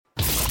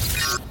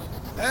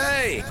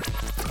Hey!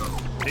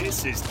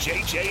 This is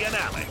JJ and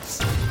Alex.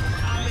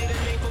 I made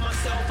a name for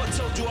myself. I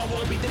told you I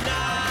won't be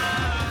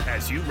denied.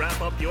 As you wrap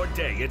up your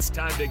day, it's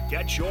time to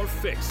get your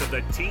fix of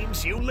the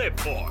teams you live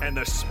for and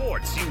the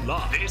sports you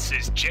love. This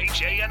is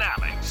JJ and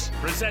Alex,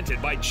 presented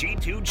by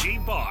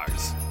G2G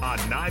Bars on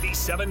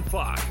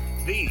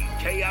 97.5, the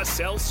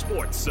KSL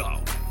Sports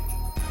Zone.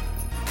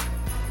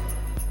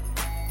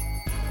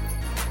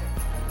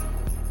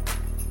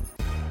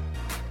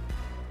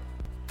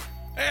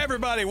 Hey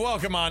everybody,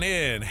 welcome on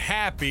in.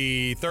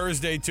 Happy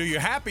Thursday to you.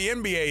 Happy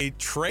NBA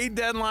trade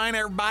deadline,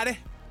 everybody.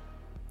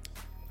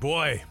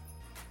 Boy,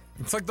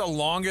 it's like the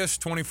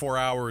longest 24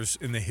 hours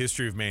in the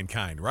history of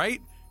mankind,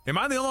 right? Am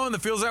I the only one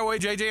that feels that way,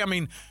 JJ? I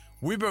mean,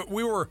 we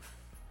were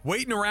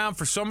waiting around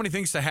for so many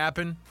things to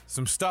happen.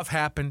 Some stuff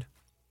happened.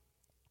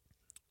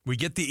 We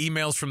get the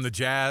emails from the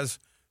Jazz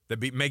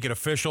that make it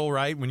official,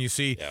 right? When you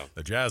see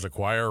the Jazz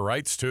acquire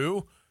rights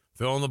to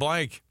fill in the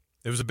blank.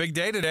 It was a big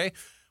day today.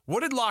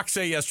 What did Locke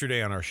say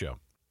yesterday on our show?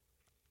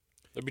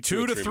 There'd be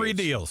 2 to 3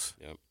 deals.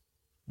 Yep.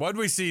 What did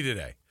we see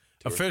today?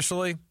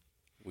 Officially?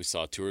 We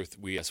saw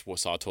we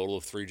saw a total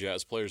of 3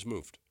 Jazz players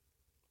moved.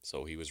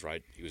 So he was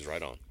right. He was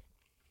right on.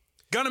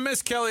 Gonna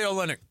miss Kelly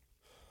Olynyk.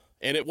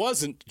 And it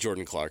wasn't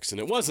Jordan Clarkson.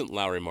 It wasn't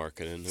Lowry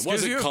Markkanen. It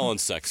wasn't Colin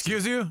Sexton.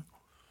 Excuse you?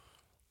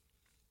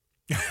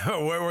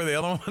 Where were the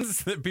other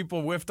ones that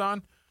people whiffed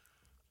on?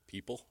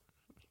 People?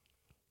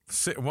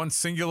 One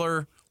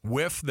singular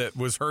whiff that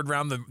was heard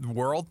around the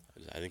world?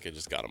 I think I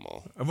just got them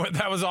all. What,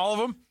 that was all of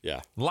them? Yeah.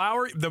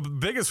 Lowry, the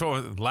biggest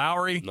one was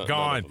Lowry,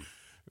 gone.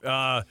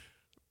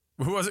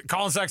 Who was it?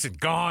 Colin Sexton,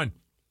 gone.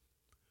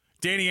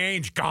 Danny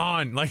Ainge,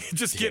 gone. Like,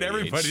 just get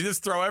everybody.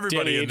 Just throw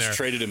everybody in there. Danny Ainge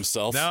traded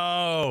himself.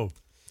 No.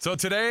 So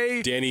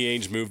today, Danny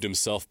Ainge moved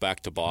himself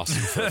back to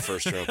Boston for a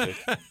first-round pick.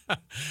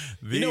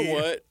 You know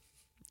what?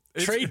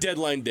 Trade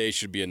deadline day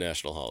should be a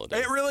national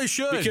holiday. It really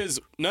should. Because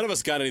none of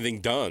us got anything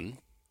done.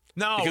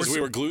 No. Because we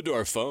were glued to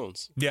our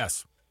phones.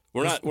 Yes.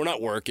 We're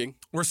not working.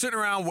 We're sitting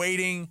around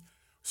waiting.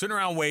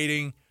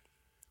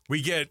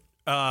 We get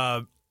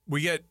kind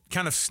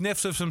of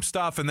sniffs of some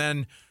stuff, and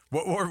then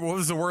what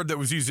was the word that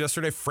was used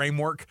yesterday?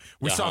 Framework.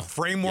 We saw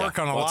framework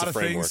on a lot of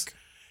things.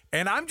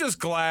 And I'm just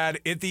glad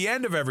at the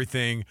end of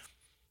everything,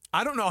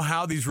 I don't know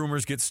how these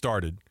rumors get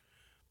started,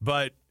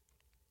 but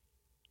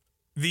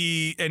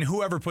and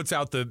whoever puts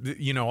out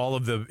all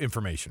of the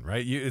information,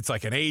 right? It's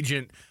like an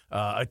agent,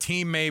 a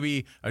team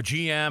maybe, a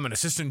GM, an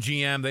assistant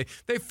GM.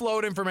 They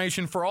float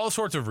information for all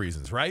sorts of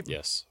reasons, right?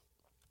 Yes.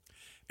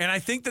 And I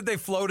think that they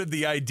floated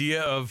the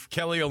idea of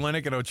Kelly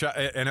Olynyk and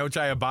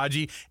Ochai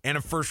Agbaji and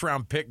a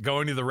first-round pick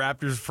going to the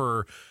Raptors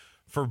for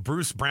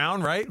Bruce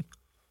Brown, right?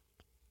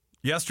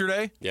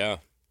 Yesterday? Yeah.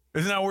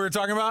 Isn't that what we were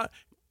talking about?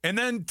 And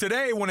then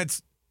today when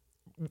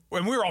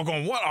we were all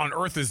going, what on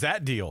earth is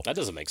that deal? That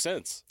doesn't make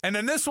sense. And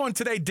then this one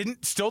today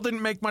still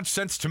didn't make much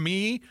sense to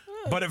me,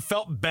 but it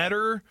felt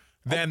better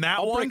than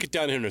that one. I'll break it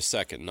down here in a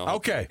second.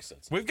 Okay.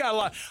 We've got a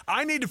lot.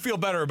 I need to feel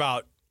better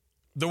about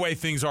the way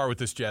things are with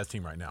this Jazz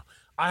team right now.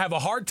 I have a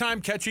hard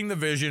time catching the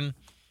vision.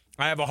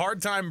 I have a hard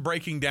time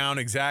breaking down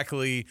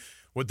exactly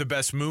what the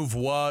best move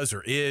was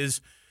or is.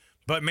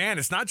 But, man,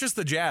 it's not just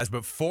the Jazz,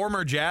 but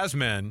former Jazz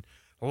men,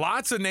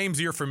 lots of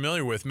names you're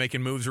familiar with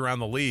making moves around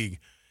the league.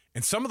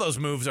 And some of those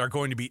moves are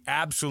going to be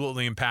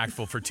absolutely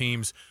impactful for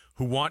teams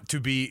who want to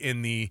be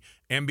in the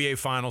NBA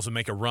Finals and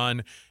make a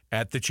run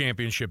at the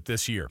championship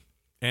this year.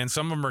 And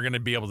some of them are going to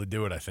be able to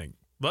do it, I think.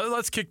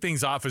 Let's kick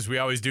things off as we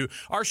always do.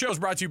 Our show is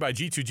brought to you by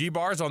G2G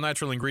Bars, all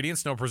natural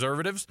ingredients, no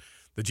preservatives.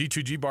 The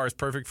G2G Bar is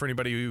perfect for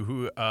anybody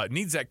who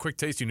needs that quick,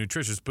 tasty,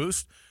 nutritious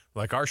boost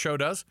like our show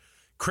does.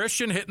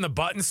 Christian hitting the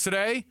buttons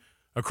today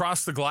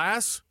across the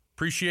glass.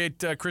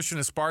 Appreciate Christian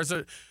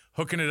Esparza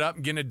hooking it up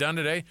and getting it done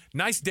today.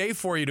 Nice day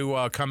for you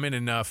to come in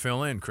and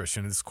fill in,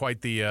 Christian. It's quite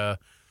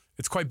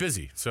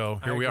busy. So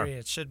here we are.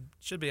 It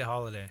should be a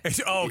holiday.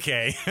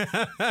 Okay.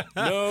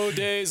 No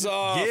days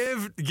off.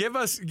 Give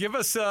us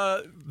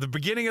the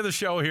beginning of the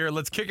show here.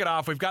 Let's kick it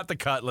off. We've got the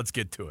cut. Let's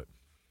get to it.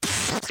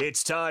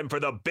 It's time for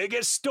the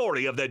biggest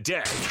story of the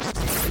day.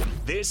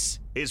 This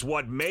is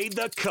what made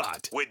the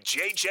cut with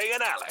JJ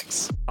and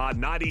Alex on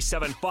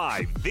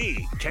 97.5, the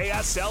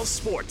KSL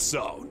Sports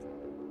Zone.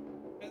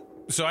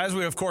 So as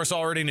we, of course,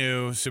 already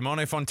knew, Simone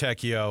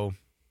Fontecchio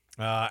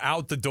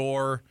out the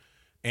door,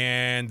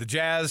 and the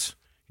Jazz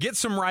get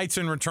some rights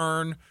in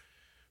return.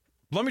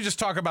 Let me just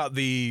talk about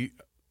the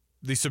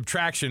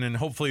subtraction, and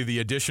hopefully the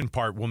addition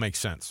part will make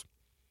sense.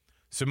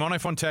 Simone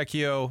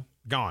Fontecchio,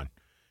 gone.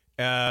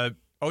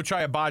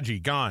 Ochai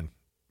Agbaji, gone.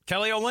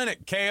 Kelly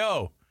Olynyk,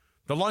 KO.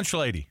 The lunch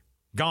lady,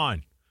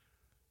 gone.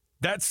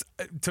 That's,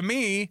 to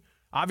me,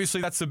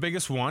 obviously that's the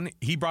biggest one.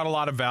 He brought a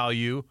lot of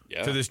value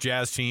to this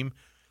Jazz team.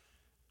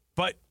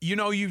 But,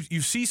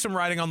 you see some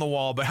writing on the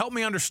wall, but help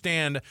me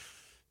understand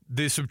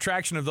the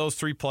subtraction of those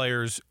 3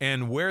 players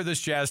and where this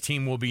Jazz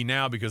team will be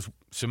now, because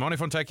Simone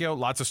Fontecchio,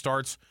 lots of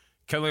starts.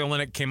 Kelly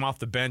Olynyk came off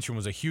the bench and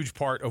was a huge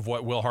part of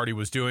what Will Hardy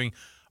was doing.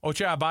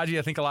 Ochai Agbaji,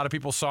 I think a lot of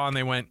people saw and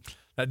they went,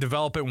 that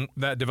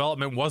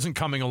development wasn't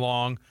coming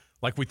along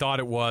like we thought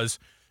it was.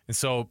 And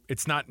so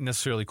it's not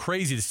necessarily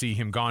crazy to see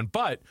him gone.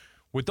 But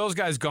with those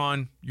guys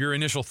gone, your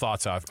initial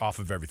thoughts off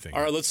of everything.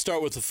 All right, let's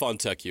start with the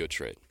Fontecchio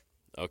trade.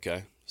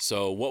 Okay.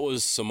 So what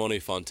was Simone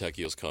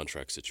Fontecchio's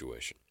contract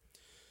situation?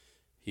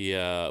 He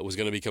was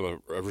going to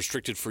become a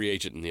restricted free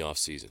agent in the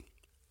offseason.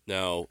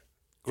 Now,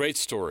 great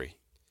story.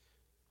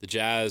 The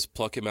Jazz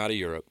pluck him out of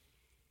Europe.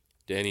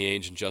 Danny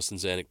Ainge and Justin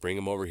Zanuck bring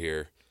him over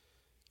here.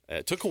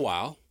 It took a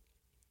while,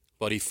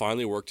 but he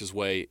finally worked his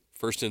way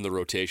first into the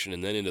rotation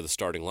and then into the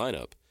starting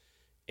lineup.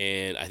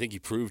 And I think he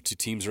proved to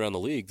teams around the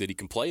league that he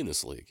can play in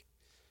this league.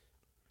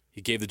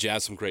 He gave the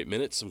Jazz some great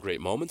minutes, some great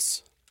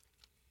moments.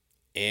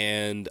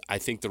 And I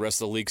think the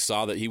rest of the league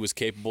saw that he was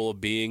capable of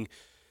being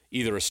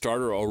either a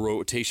starter or a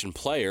rotation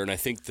player. And I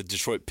think the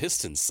Detroit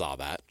Pistons saw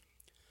that.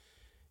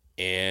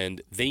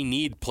 And they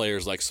need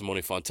players like Simone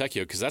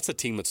Fontecchio because that's a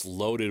team that's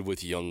loaded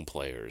with young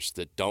players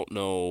that don't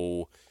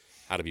know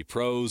how to be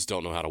pros,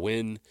 don't know how to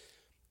win.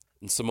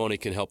 And Simone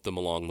can help them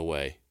along the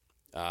way.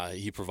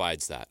 He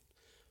provides that.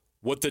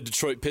 What the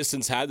Detroit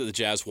Pistons had that the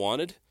Jazz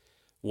wanted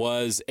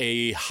was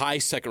a high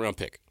second-round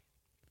pick.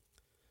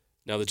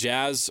 Now, the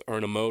Jazz are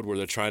in a mode where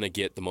they're trying to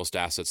get the most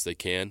assets they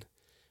can.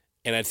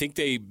 And I think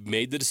they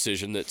made the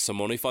decision that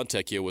Simone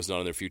Fontecchio was not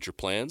in their future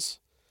plans.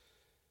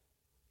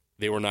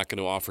 They were not going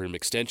to offer him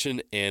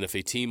extension. And if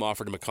a team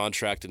offered him a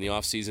contract in the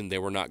offseason, they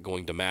were not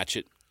going to match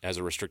it as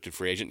a restricted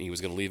free agent. And he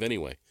was going to leave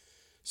anyway.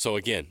 So,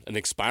 again, an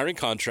expiring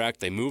contract.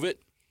 They move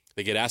it.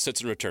 They get assets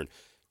in return.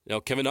 Now,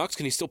 Kevin Knox,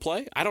 can he still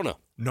play? I don't know.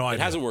 No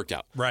idea. It hasn't worked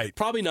out. Right.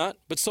 Probably not.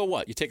 But so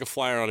what? You take a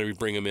flyer on him, you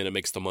bring him in, it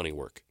makes the money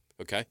work.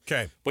 Okay?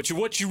 Okay. But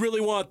what you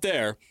really want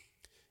there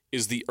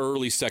is the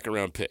early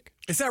second-round pick.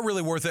 Is that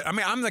really worth it? I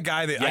mean, I'm the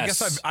guy that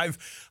Yes. I guess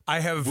I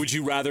have. Would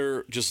you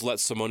rather just let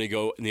Simone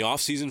go in the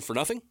offseason for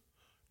nothing?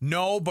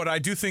 No, but I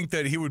do think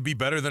that he would be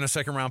better than a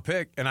second-round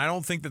pick, and I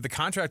don't think that the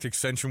contract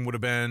extension would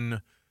have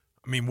been.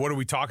 I mean, what are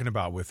we talking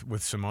about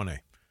with Simone?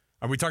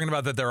 Are we talking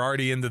about that they're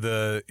already into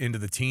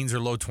the teens or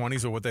low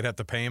 20s of what they'd have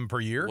to pay him per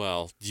year?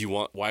 Well,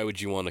 why would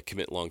you want to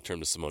commit long-term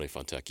to Simone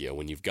Fontecchio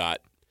when you've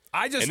got?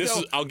 I just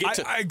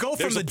I go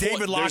from the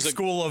David Locke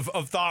school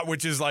of thought,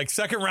 which is like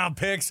second-round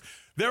picks,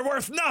 they're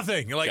worth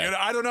nothing. Like Okay.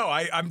 I don't know.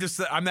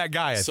 I'm that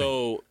guy. I think.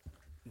 So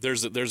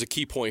there's a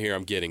key point here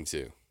I'm getting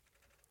to.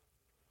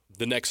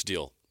 The next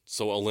deal.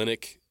 So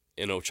Olynyk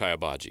and Ochai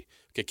Agbaji.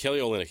 Okay, Kelly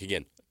Olynyk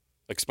again,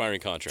 expiring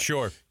contract.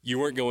 Sure. You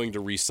weren't going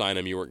to re-sign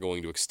him. You weren't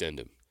going to extend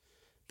him.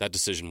 That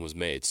decision was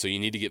made. So you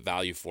need to get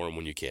value for him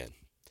when you can.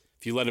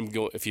 If you let him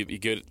go, if you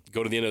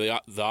go to the end of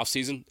the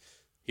offseason,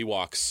 he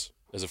walks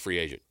as a free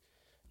agent.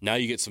 Now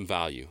you get some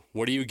value.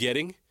 What are you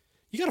getting?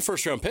 You got a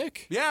first-round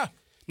pick. Yeah.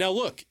 Now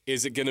look,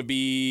 is it going to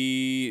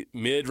be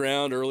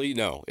mid-round, early?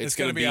 No, It's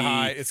going to be a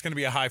high. It's going to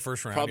be a high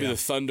first round. Probably yeah. the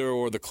Thunder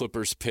or the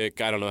Clippers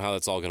pick. I don't know how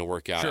that's all going to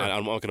work out. Sure.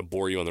 I'm not going to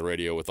bore you on the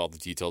radio with all the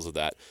details of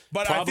that.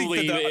 But I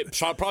probably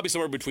think probably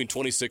somewhere between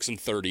 26 and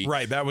 30.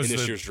 Right. That was in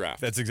this year's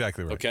draft. That's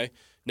exactly right. Okay.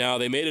 Now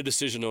they made a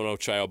decision on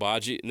Ochai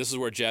Agbaji, and this is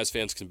where Jazz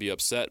fans can be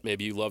upset.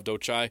 Maybe you loved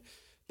Ochai.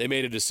 They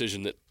made a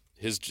decision that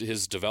his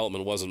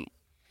development wasn't.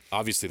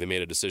 Obviously, they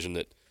made a decision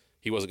that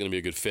he wasn't going to be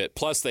a good fit.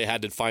 Plus, they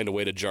had to find a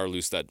way to jar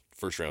loose that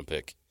first-round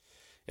pick.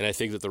 And I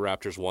think that the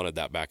Raptors wanted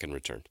that back in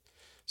return.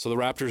 So the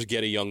Raptors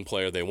get a young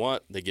player they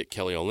want. They get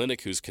Kelly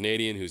Olynyk, who's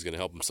Canadian, who's going to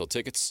help them sell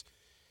tickets.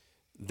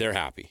 They're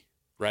happy,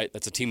 right?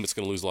 That's a team that's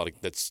going to lose a lot.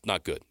 That's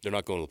not good. They're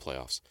not going to the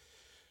playoffs.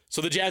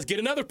 So the Jazz get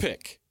another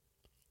pick,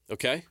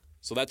 okay?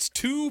 So that's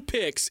 2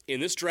 picks in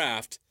this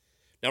draft.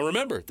 Now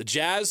remember, the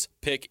Jazz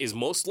pick is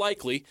most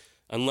likely,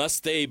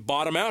 unless they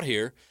bottom out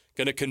here,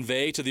 going to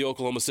convey to the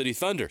Oklahoma City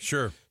Thunder.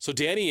 Sure. So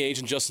Danny Ainge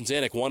and Justin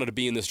Zanuck wanted to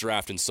be in this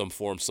draft in some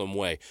form, some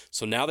way.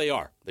 So now they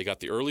are. They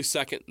got the early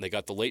second, and they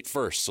got the late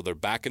first. So they're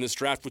back in this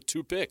draft with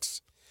 2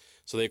 picks.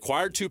 So they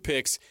acquired 2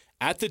 picks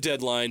at the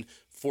deadline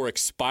for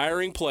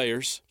expiring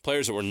players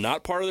that were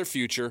not part of their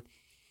future.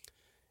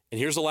 And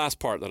here's the last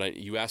part that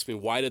you asked me,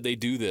 why did they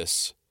do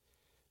this?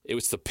 It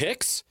was the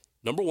picks,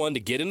 number one,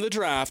 to get into the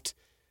draft.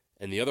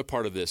 And the other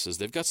part of this is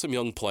they've got some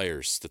young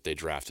players that they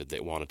drafted they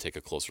want to take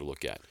a closer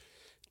look at.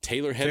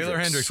 Taylor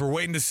Hendricks. We're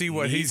waiting to see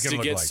what he's going to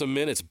look like. Needs to get some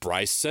minutes.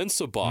 Bryce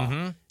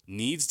Sensabaugh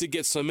needs to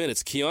get some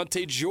minutes.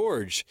 Keontae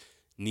George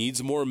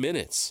needs more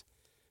minutes.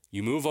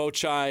 You move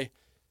Ochai.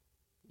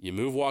 You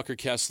move Walker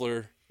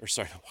Kessler. Or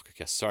sorry, not Walker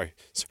Kessler.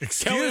 Sorry.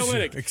 Kelly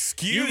Olynyk.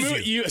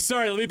 Excuse you.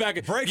 Sorry, let me back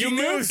it. Breaking you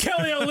news. moved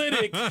Kelly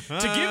Olynyk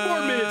to give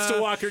more minutes to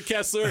Walker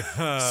Kessler.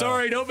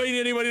 Sorry, don't make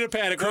anybody to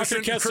panic.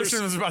 Christian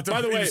was about to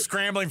by the way,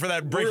 scrambling for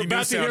that we're breaking about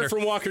news to sounder. hear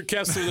from Walker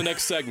Kessler in the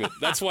next segment.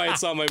 That's why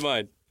it's on my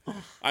mind.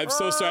 I'm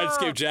so sorry I just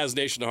gave Jazz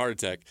Nation a heart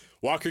attack.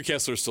 Walker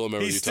Kessler is still a member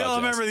of the He's Utah Jazz. still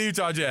a member of the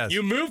Utah Jazz.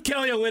 You move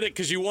Kelly Olynyk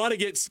because you want to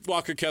get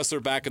Walker Kessler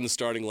back in the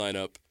starting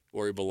lineup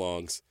where he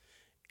belongs.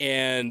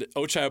 And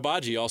Ochai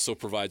Agbaji also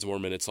provides more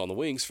minutes on the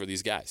wings for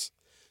these guys.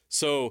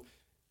 So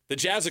the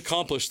Jazz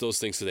accomplished those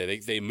things today.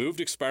 They moved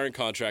expiring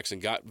contracts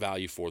and got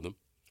value for them.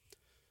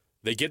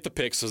 They get the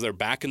picks, so they're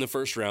back in the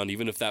first round,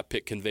 even if that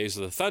pick conveys to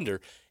the Thunder.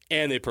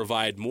 And they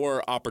provide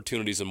more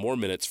opportunities and more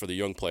minutes for the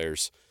young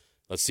players.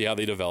 Let's see how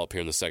they develop here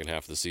in the second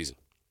half of the season.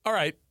 All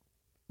right.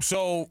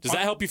 So Does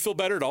that help you feel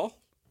better at all?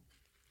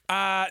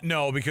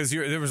 No, because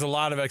there was a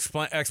lot of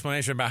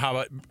explanation about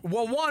how.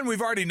 Well, one,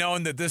 we've already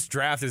known that this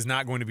draft is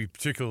not going to be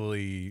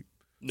particularly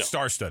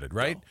star-studded,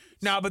 right?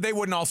 No, but they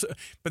wouldn't also.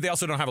 But they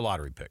also don't have a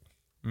lottery pick.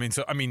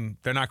 I mean,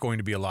 they're not going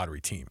to be a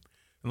lottery team.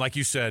 And like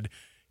you said,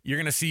 you're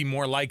going to see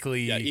more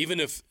likely. Yeah, even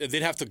if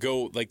they'd have to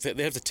go, like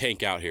they have to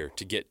tank out here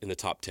to get in the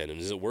top 10, and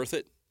is it worth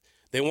it?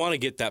 They want to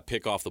get that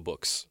pick off the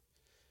books.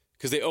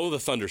 Because they owe the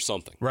Thunder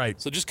something,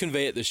 right? So just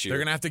convey it this year. They're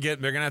gonna have to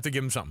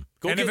give them something.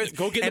 Go get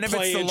the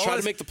play-in, try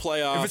to make the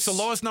playoffs. If it's the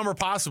lowest number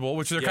possible,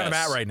 which they're kind of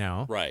at right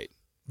now, right?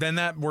 Then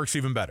that works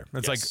even better.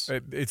 It's like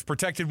it's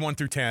protected 1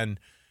 through 10,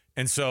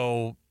 and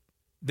so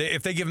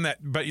if they give them that,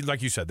 but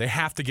like you said, they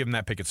have to give them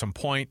that pick at some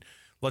point.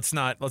 Let's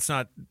not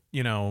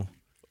beat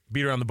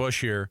around the bush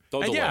here.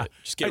 Don't delay it.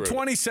 Just get a rid of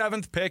it.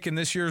 27th pick in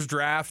this year's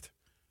draft.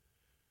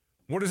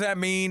 What does that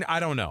mean? I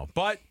don't know,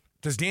 but.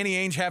 Does Danny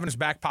Ainge have in his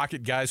back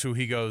pocket guys who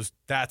he goes,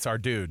 that's our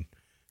dude,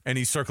 and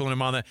he's circling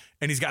him on that,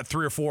 and he's got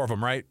 3 or 4 of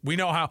them, right? We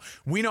know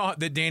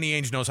that Danny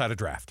Ainge knows how to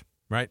draft,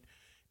 right?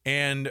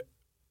 And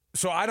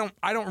so I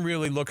don't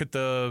really look at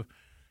the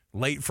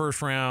late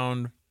first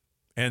round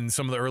and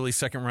some of the early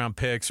second round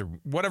picks or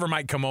whatever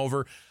might come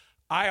over.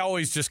 I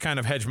always just kind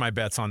of hedge my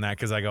bets on that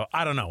because I go,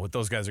 I don't know what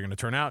those guys are going to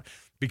turn out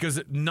because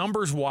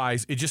numbers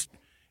wise, it's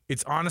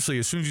honestly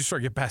as soon as you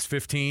start getting past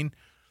 15.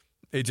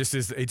 It just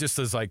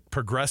is like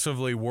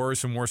progressively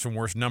worse and worse and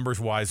worse numbers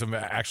wise of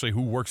actually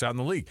who works out in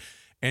the league.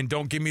 And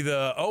don't give me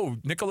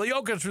Nikola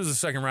Jokic was a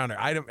second rounder.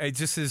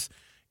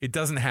 It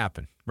doesn't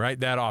happen, right?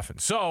 That often.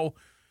 So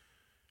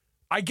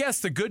I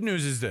guess the good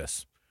news is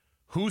this.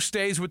 Who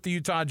stays with the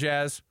Utah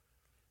Jazz?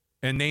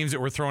 And names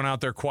that were thrown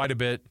out there quite a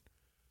bit.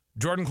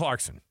 Jordan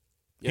Clarkson.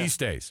 Yeah. He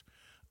stays.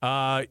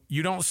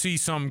 You don't see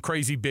some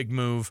crazy big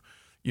move.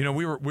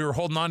 We were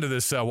holding on to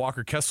this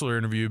Walker Kessler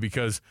interview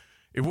because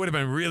it would have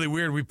been really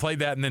weird. We played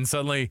that, and then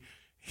suddenly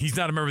he's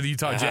not a member of the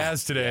Utah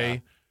Jazz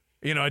today,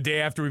 a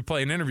day after we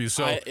play an interview.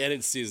 So I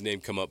didn't see his name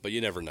come up, but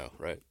you never know,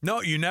 right?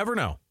 No, you never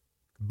know.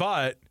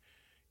 But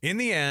in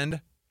the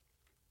end,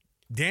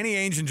 Danny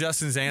Ainge and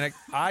Justin Zanuck,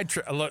 I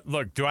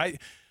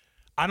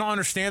don't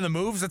understand the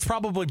moves. That's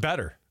probably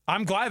better.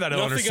 I'm glad that I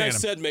don't understand them.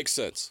 Nothing I said makes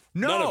sense.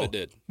 No. None of it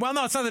did. Well,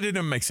 no, it's not that it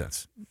didn't make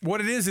sense. What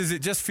it is it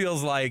just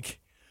feels like,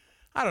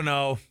 I don't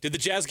know. Did the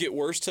Jazz get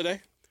worse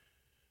today?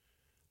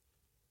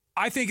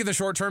 I think in the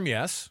short term,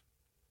 yes.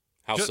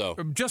 How so?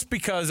 Just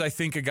because I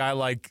think a guy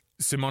like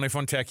Simone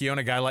Fontecchio and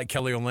a guy like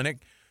Kelly Olynyk,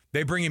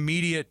 they bring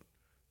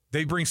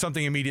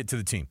something immediate to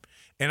the team.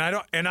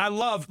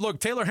 Look,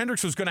 Taylor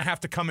Hendricks was going to have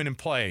to come in and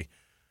play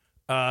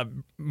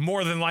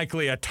more than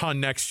likely a ton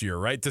next year,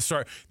 right?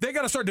 They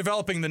got to start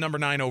developing the number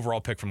 9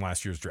 overall pick from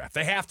last year's draft.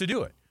 They have to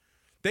do it.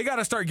 They got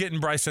to start getting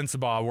Bryce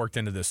Sensabaugh worked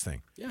into this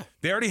thing. Yeah.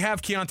 They already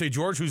have Keontae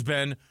George, who's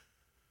been,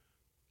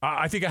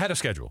 I think, ahead of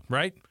schedule,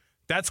 right?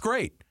 That's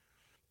great.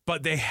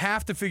 But they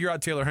have to figure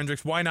out Taylor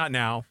Hendricks. Why not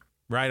now,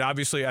 right?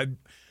 Obviously,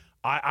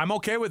 I'm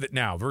okay with it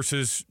now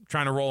versus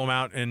trying to roll him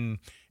out and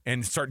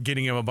start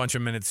getting him a bunch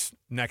of minutes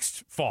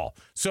next fall.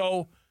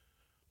 So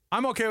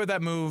I'm okay with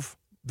that move.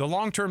 The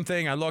long-term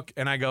thing, I look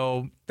and I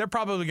go, they're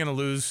probably going to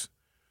lose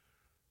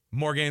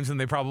more games than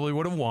they probably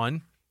would have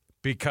won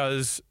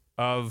because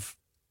of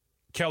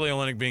Kelly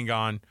Olynyk being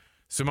gone,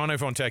 Simone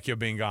Fontecchio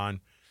being gone,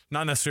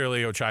 not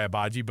necessarily Ochai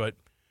Agbaji, but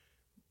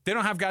they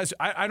don't have guys.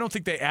 I don't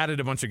think they added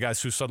a bunch of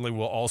guys who suddenly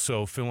will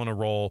also fill in a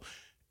role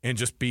and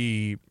just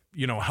be,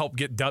 help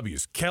get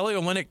W's. Kelly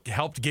Olynyk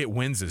helped get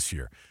wins this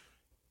year.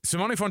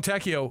 Simone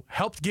Fontecchio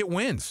helped get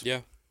wins.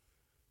 Yeah.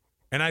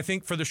 And I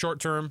think for the short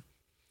term,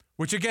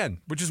 which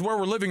is where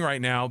we're living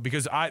right now,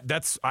 because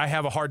I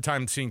have a hard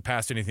time seeing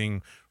past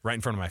anything right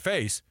in front of my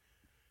face.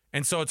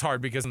 And so it's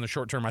hard because in the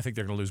short term, I think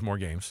they're going to lose more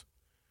games.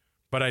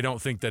 But I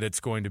don't think that it's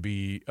going to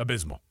be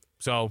abysmal.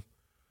 So,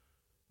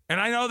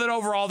 and I know that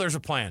overall there's a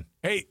plan.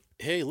 Hey,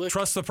 look,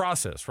 trust the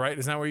process, right?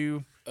 Isn't that where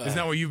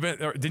you've been?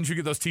 Didn't you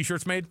get those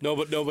T-shirts made? No,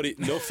 but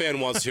no fan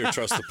wants to hear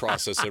trust the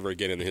process ever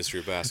again in the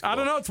history of basketball. I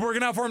don't know. It's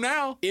working out for him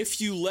now. If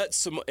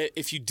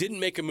you didn't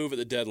make a move at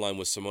the deadline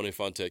with Simone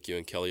Fontecchio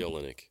and Kelly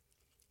Olynyk,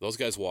 those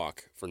guys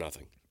walk for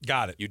nothing.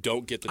 Got it. You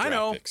don't get the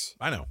draft picks.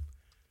 I know.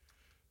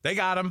 They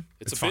got him.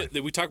 It's fine.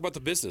 We talk about the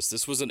business.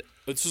 This was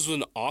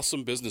an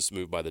awesome business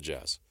move by the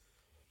Jazz.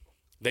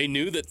 They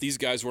knew that these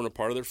guys weren't a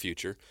part of their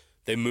future.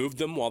 They moved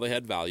them while they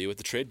had value at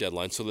the trade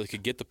deadline so they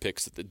could get the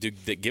picks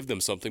that give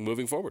them something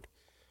moving forward.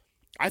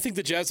 I think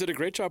the Jazz did a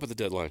great job at the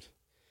deadline.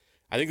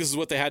 I think this is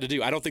what they had to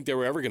do. I don't think they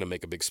were ever going to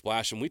make a big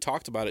splash, and we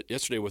talked about it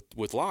yesterday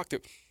with Locke.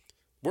 The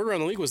word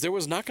around the league was there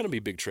was not going to be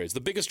big trades. The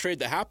biggest trade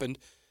that happened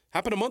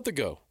a month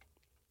ago.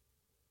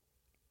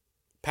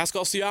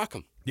 Pascal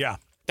Siakam. Yeah.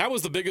 That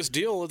was the biggest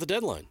deal at the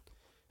deadline,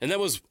 and that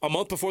was a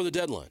month before the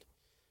deadline.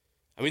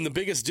 I mean, the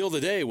biggest deal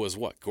today was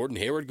what? Gordon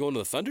Hayward going to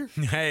the Thunder?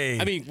 Hey.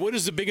 I mean, what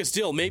is the biggest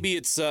deal? Maybe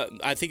it's,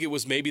 I think it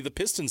was maybe the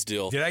Pistons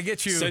deal. Did I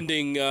get you?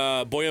 Sending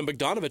Bojan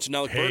Bogdanović and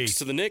Alec Burks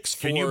to the Knicks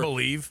for can you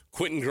believe?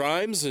 Quentin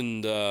Grimes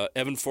and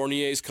Evan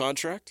Fournier's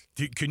contract.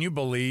 Can you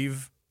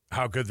believe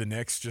how good the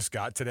Knicks just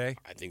got today?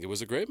 I think it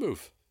was a great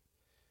move.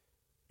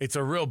 It's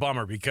a real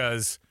bummer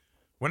because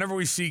whenever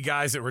we see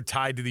guys that were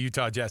tied to the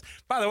Utah Jazz.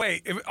 By the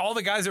way, all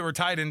the guys that were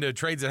tied into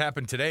trades that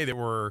happened today that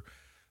were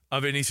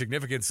of any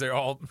significance, they're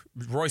all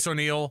Royce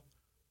O'Neal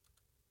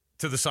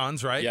to the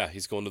Suns, right? Yeah,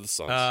 he's going to the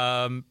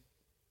Suns.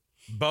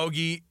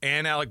 Bogey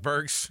and Alec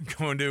Burks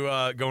going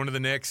to the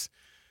Knicks.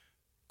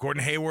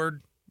 Gordon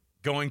Hayward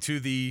going to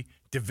the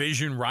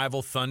division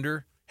rival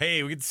Thunder.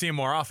 Hey, we get to see him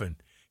more often.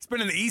 He's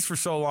been in the East for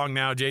so long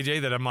now,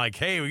 JJ, that I'm like,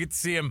 hey, we get to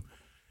see him.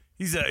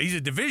 He's a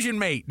division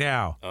mate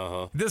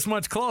now. This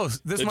much close.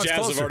 The Jazz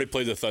closer. have already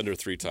played the Thunder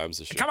 3 times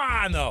this year. Come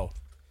on, though.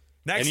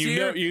 Next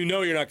year, and you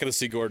know you're not going to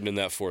see Gordon in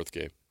that 4th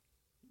game.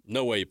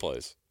 No way he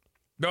plays.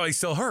 No, he's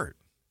still hurt.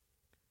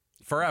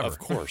 Forever. Of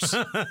course.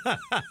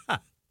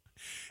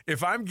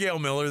 If I'm Gail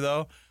Miller,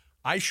 though,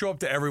 I show up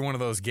to every one of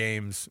those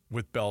games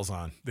with bells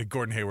on that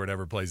Gordon Hayward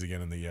ever plays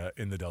again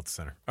in the Delta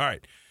Center. All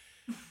right.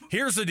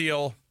 Here's the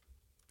deal.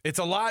 It's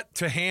a lot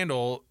to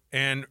handle,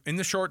 and in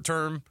the short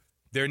term,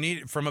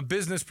 from a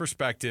business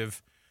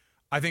perspective,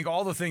 I think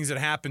all the things that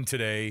happened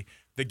today,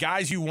 the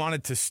guys you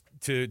wanted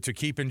to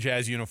keep in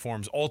Jazz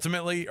uniforms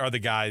ultimately are the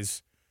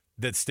guys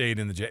that stayed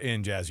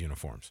in Jazz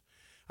uniforms.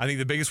 I think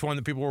the biggest one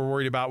that people were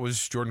worried about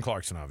was Jordan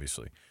Clarkson,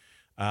 obviously.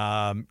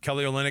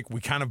 Kelly Olynyk, we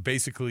kind of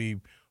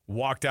basically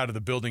walked out of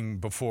the building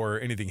before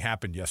anything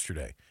happened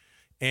yesterday.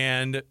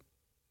 And,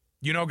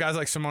 guys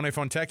like Simone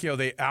Fontecchio,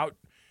 they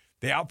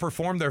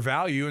outperform their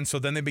value, and so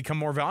then they become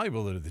more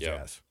valuable to the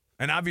Jazz.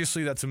 And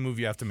obviously that's a move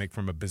you have to make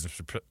from a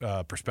business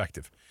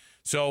perspective.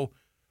 So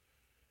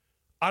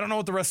I don't know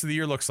what the rest of the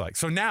year looks like.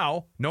 So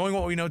now, knowing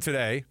what we know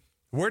today,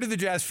 where did the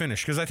Jazz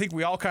finish? Because I think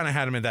we all kind of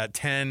had them in that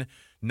 10-9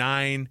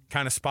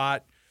 kind of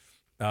spot.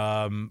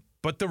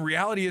 But the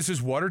reality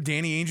is what are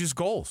Danny Ainge's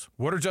goals?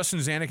 What are Justin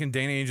Zanuck and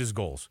Danny Ainge's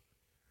goals?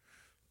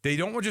 They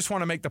don't just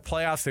want to make the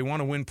playoffs. They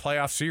want to win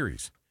playoff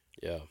series.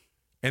 Yeah.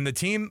 And the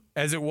team,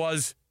 as it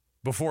was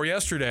before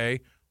yesterday,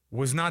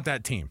 was not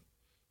that team.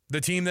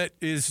 The team that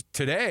is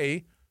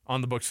today on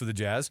the books for the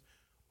Jazz,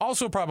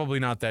 also probably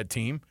not that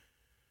team,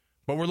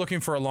 but we're looking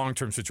for a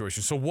long-term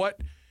situation. So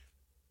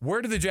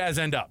where do the Jazz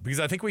end up? Because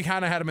I think we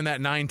kind of had them in that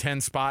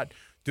 9-10 spot.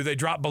 Do they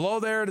drop below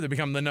there? Do they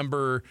become the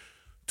number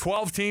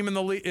 12 team in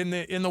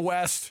the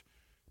West?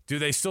 Do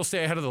they still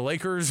stay ahead of the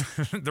Lakers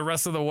the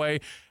rest of the way?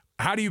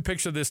 How do you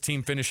picture this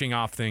team finishing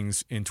off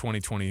things in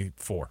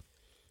 2024?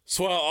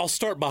 So I'll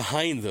start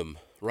behind them.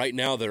 Right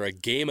now, they're a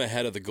game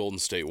ahead of the Golden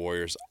State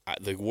Warriors.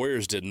 The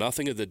Warriors did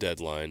nothing at the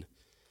deadline.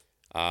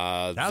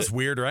 That's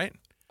weird, right?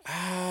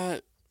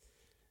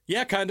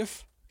 Yeah, kind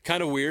of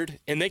weird.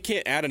 And they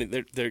can't add any.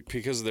 They're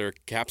because of their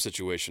cap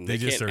situation. They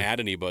can't add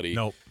anybody.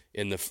 Nope.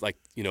 In the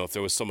if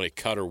there was somebody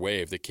cut or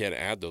waived, they can't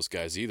add those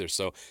guys either.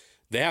 So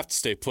they have to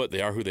stay put.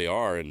 They are who they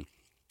are, and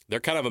they're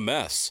kind of a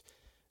mess.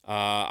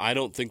 I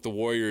don't think the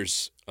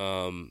Warriors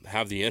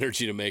have the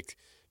energy to make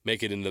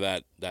it into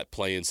that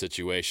play-in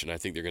situation. I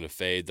think they're going to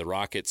fade. The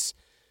Rockets,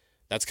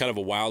 that's kind of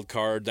a wild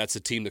card. That's a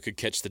team that could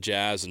catch the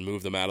Jazz and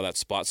move them out of that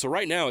spot. So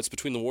right now it's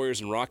between the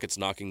Warriors and Rockets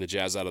knocking the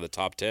Jazz out of the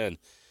top 10.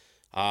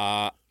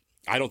 I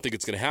don't think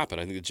it's going to happen.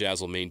 I think the Jazz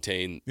will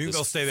maintain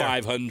this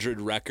 500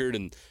 record,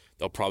 and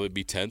they'll probably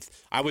be 10th.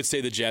 I would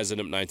say the Jazz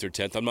end up 9th or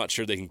 10th. I'm not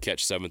sure they can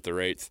catch 7th or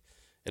 8th.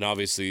 And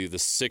obviously the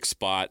 6th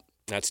spot,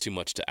 that's too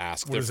much to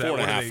ask. They're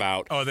 4.5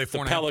 out. Oh, they're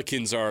 4.5. The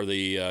Pelicans are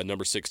the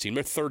number 16.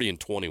 They're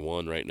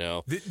 30-21 right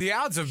now. The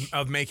odds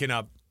of making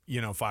up,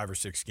 5 or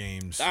 6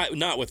 games.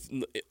 Not with,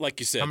 like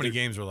you said. How many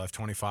games are left?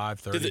 25,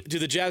 30? Do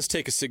the Jazz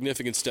take a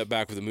significant step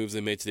back with the moves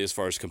they made today as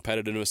far as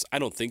competitiveness? I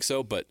don't think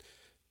so, but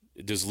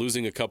does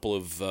losing a couple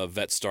of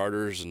vet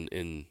starters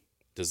and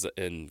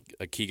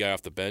a key guy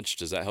off the bench,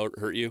 does that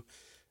hurt you?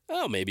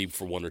 Oh, maybe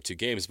for 1 or 2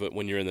 games, but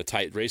when you're in the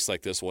tight race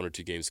like this, 1 or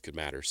 2 games could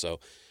matter. So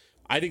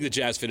I think the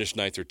Jazz finish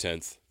 9th or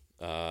 10th,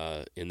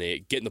 and they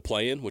get in the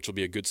play-in, which will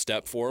be a good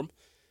step for them,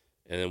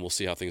 and then we'll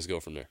see how things go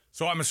from there.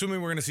 So I'm assuming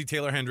we're going to see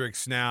Taylor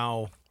Hendricks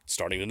now.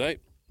 Starting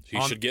tonight.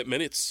 He should get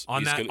minutes.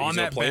 He's that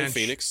bench, play in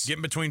Phoenix.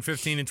 Getting between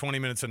 15 and 20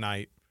 minutes a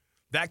night.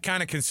 That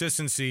kind of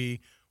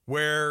consistency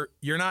where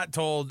you're not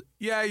told,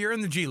 yeah, you're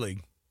in the G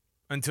League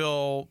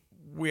until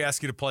we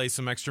ask you to play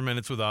some extra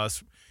minutes with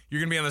us. You're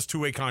going to be on this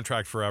 2-way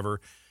contract forever.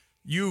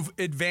 You've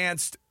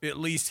advanced at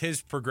least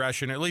his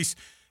progression, at least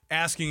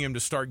asking him to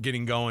start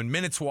getting going.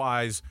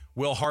 Minutes-wise,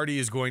 Will Hardy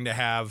is going to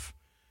have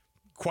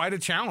quite a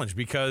challenge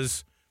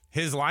because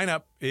his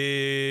lineup,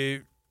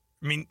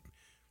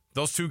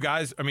 those two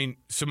guys,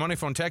 Simone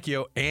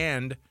Fontecchio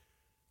and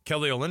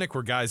Kelly Olynyk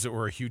were guys that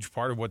were a huge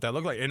part of what that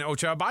looked like. And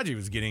Ochai Agbaji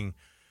was getting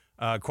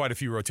quite a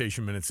few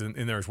rotation minutes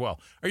in there as well.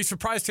 Are you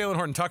surprised Taylor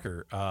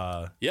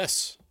Horton-Tucker?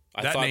 Yes.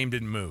 That name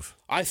didn't move.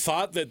 I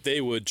thought that they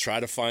would try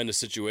to find a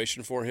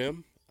situation for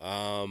him.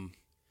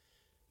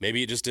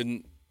 Maybe it just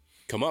didn't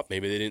come up.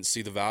 Maybe they didn't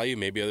see the value.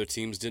 Maybe other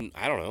teams didn't.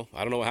 I don't know.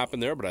 I don't know what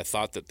happened there, but I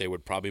thought that they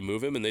would probably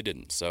move him, and they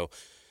didn't. So,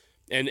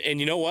 and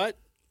you know what?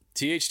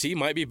 THT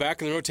might be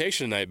back in the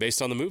rotation tonight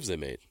based on the moves they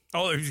made.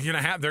 Oh, they're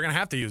gonna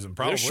have to use him.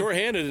 Probably. They're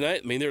shorthanded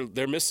tonight.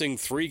 They're missing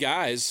 3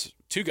 guys,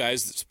 2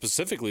 guys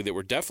specifically that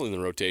were definitely in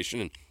the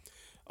rotation, and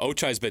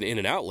Ochai's been in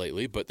and out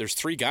lately. But there's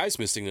 3 guys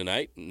missing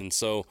tonight, and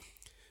so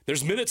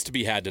there's minutes to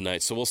be had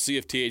tonight, so we'll see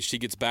if THT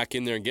gets back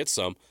in there and gets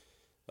some.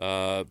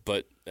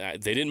 But they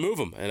didn't move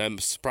him, and I'm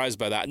surprised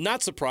by that.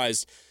 Not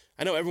surprised.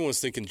 I know everyone was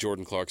thinking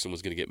Jordan Clarkson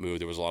was going to get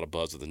moved. There was a lot of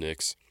buzz with the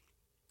Knicks.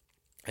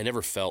 I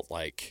never felt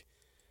like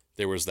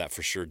there was that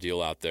for sure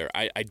deal out there.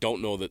 I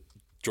don't know that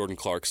Jordan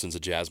Clarkson's a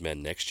Jazz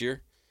man next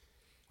year.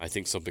 I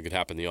think something could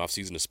happen in the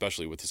offseason,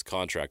 especially with his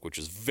contract, which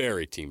is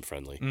very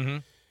team-friendly. Mm-hmm.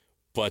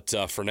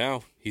 But for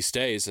now, he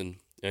stays, and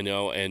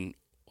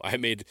I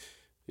made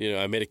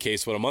a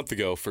case a month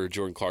ago for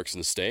Jordan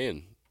Clarkson to stay,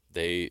 and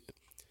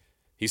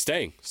he's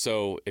staying.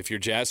 So if you're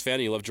a Jazz fan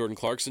and you love Jordan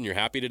Clarkson, you're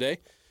happy today.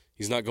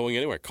 He's not going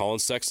anywhere. Colin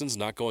Sexton's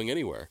not going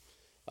anywhere.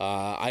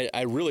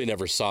 I really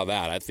never saw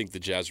that. I think the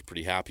Jazz are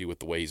pretty happy with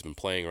the way he's been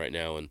playing right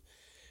now, and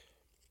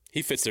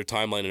he fits their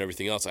timeline and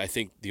everything else. I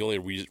think the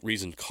only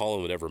reason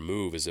Colin would ever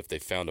move is if they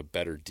found a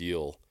better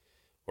deal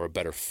or a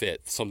better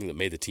fit, something that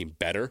made the team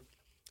better.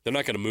 They're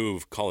not going to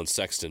move Colin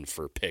Sexton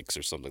for picks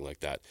or something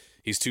like that.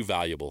 He's too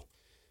valuable.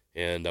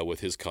 And with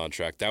his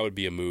contract, that would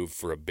be a move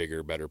for a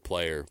bigger, better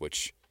player,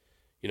 which,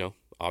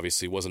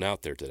 obviously wasn't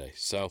out there today.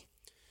 So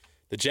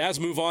the Jazz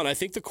move on. I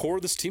think the core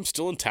of this team's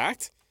still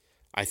intact.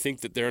 I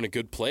think that they're in a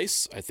good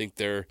place. I think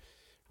they're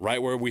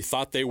right where we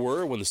thought they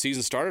were when the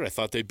season started. I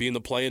thought they'd be in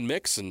the play-in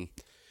mix, and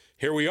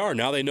here we are.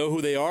 Now they know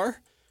who they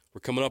are.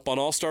 We're coming up on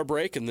All-Star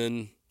break, and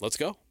then let's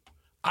go.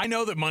 I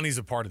know that money's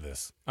a part of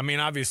this. I mean,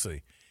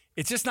 obviously.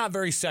 It's just not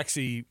very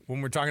sexy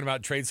when we're talking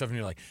about trade stuff, and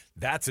you're like,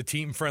 that's a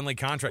team-friendly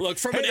contract. Look,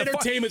 from an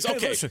entertainment,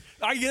 okay. Listen,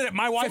 I get it.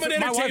 My wife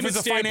is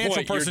a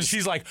financial person.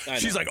 She's like,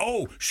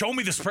 oh, show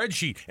me the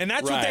spreadsheet. And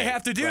that's what they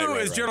have to do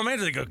as general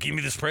manager. They go, give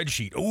me the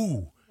spreadsheet.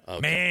 Ooh,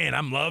 man,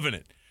 I'm loving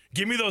it.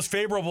 Give me those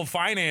favorable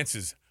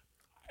finances.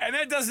 And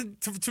that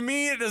doesn't, to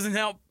me, it doesn't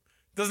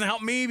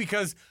help me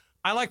because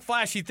I like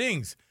flashy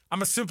things.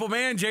 I'm a simple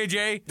man,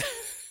 JJ.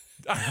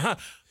 I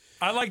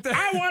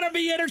want to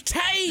be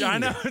entertained. I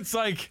know. It's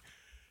like,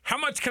 how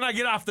much can I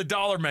get off the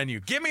dollar menu?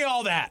 Give me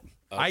all that.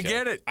 Okay. I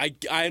get it.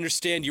 I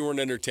understand you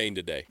weren't entertained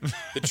today.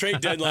 The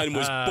trade deadline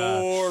was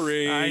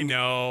boring. I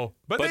know.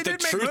 But the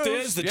truth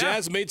is, the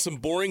Jazz made some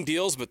boring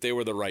deals, but they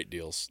were the right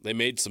deals. They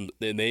made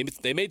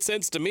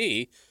sense to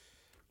me,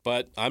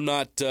 but I'm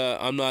not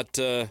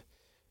from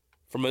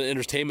an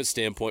entertainment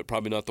standpoint,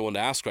 probably not the one to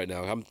ask right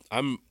now.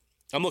 I'm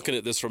looking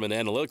at this from an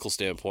analytical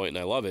standpoint, and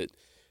I love it.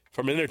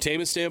 From an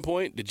entertainment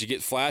standpoint, did you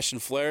get flash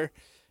and flare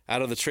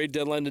out of the trade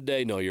deadline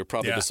today? No, you're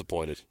probably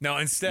disappointed. No,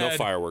 instead, no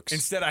fireworks.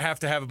 Instead, I have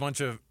to have a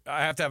bunch of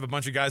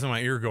guys in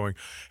my ear going,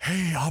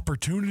 "Hey,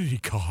 opportunity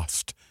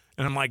cost,"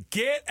 and I'm like,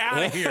 "Get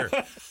out of here!"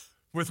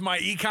 With my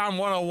Econ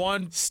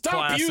 101.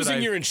 Stop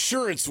using your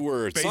insurance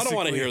words. I don't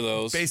want to hear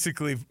those.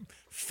 Basically,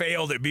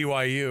 failed at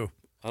BYU.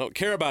 I don't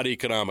care about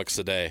economics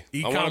today.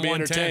 I want to be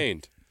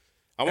entertained.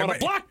 I want a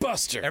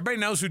blockbuster. Everybody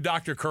knows who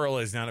Dr. Curl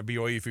is down at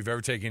BYU. If you've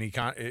ever taken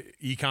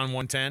Econ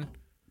 110.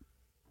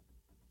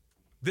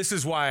 This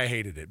is why I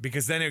hated it,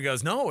 because then it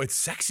goes, no, it's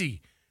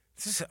sexy.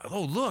 Look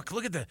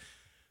at the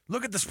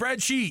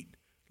spreadsheet.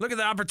 Look at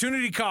the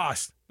opportunity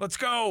cost. Let's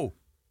go.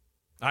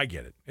 I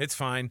get it. It's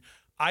fine.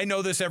 I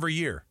know this every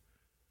year.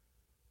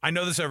 I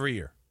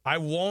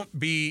won't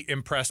be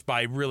impressed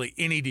by really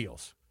any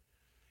deals.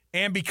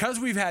 And because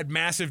we've had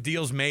massive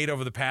deals made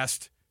over the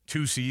past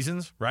 2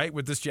 seasons, right,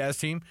 with this Jazz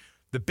team,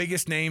 the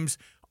biggest names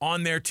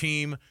on their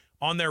team,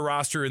 on their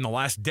roster in the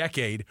last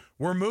decade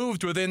were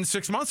moved within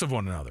 6 months of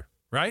one another.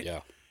 Right? Yeah.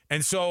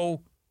 And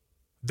so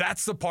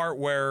that's the part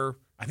where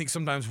I think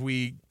sometimes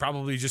we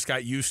probably just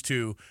got used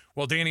to,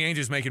 well, Danny Ainge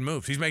is making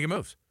moves. He's making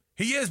moves.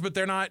 He is, but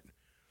they're not.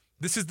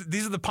 These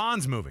are the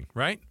pawns moving,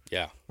 right?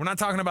 Yeah. We're not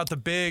talking about the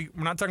big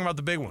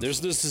ones.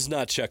 This is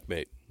not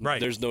checkmate.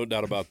 Right. There's no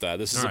doubt about that.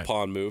 This is a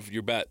pawn move,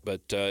 you bet,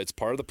 but it's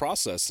part of the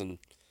process, and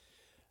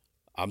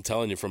I'm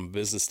telling you, from a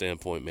business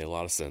standpoint, it made a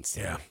lot of sense.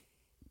 Yeah.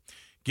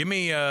 Give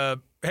me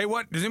hey,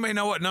 what does anybody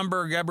know what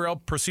number Gabriel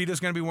Procida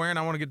is going to be wearing?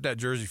 I want to get that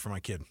jersey for my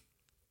kid.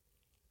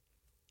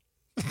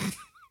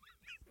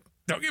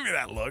 Don't give me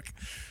that look.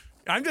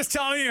 I'm just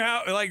telling you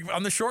how, like,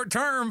 on the short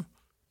term,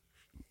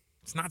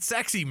 it's not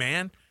sexy,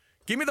 man.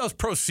 Give me those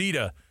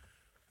Procida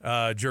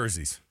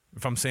jerseys,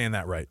 if I'm saying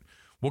that right.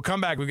 We'll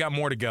come back. We've got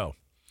more to go.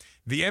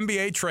 The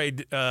NBA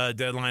trade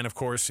deadline, of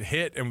course,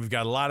 hit, and we've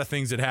got a lot of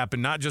things that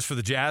happened, not just for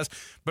the Jazz,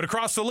 but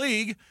across the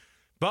league.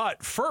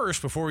 But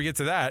first, before we get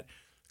to that,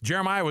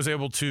 Jeremiah was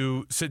able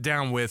to sit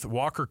down with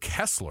Walker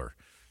Kessler,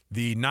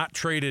 the not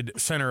traded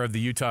center of the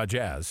Utah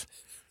Jazz.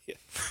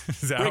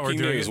 Is that Breaking how we're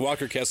doing news, it?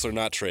 Walker Kessler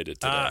not traded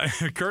today.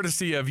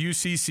 Courtesy of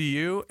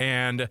UCCU,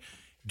 and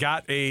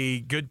got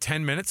a good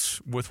 10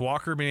 minutes with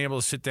Walker, being able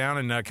to sit down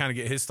and kind of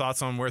get his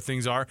thoughts on where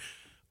things are.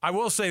 I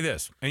will say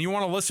this, and you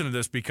want to listen to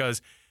this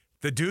because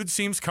the dude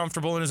seems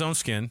comfortable in his own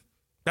skin.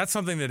 That's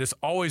something that has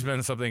always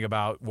been something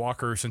about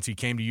Walker since he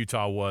came to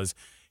Utah, was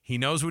he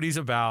knows what he's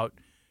about.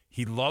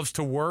 He loves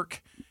to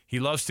work. He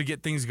loves to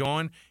get things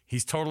going.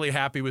 He's totally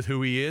happy with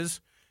who he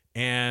is.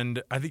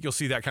 And I think you'll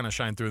see that kind of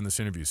shine through in this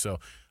interview. So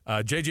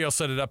JJ will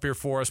set it up here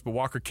for us, but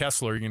Walker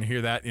Kessler, you're going to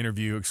hear that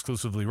interview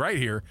exclusively right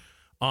here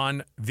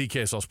on the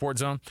KSL Sports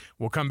Zone.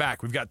 We'll come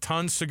back. We've got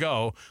tons to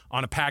go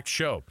on a packed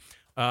show.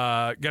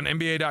 Got an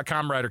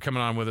NBA.com writer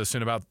coming on with us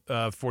in about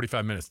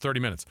 30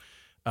 minutes.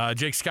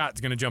 Jake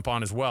Scott's going to jump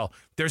on as well.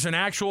 There's an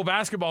actual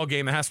basketball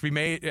game that has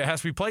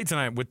to be played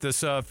tonight with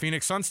this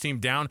Phoenix Suns team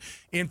down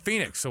in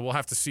Phoenix. So we'll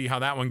have to see how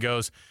that one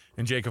goes.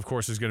 And Jake, of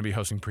course, is going to be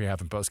hosting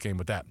pre-half and post-game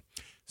with that.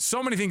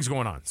 So many things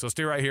going on. So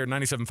stay right here at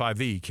 97.5,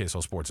 the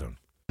KSL Sports Zone.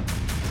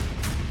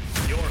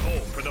 Your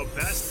home for the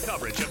best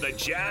coverage of the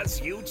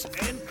Jazz, Utes,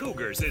 and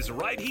Cougars is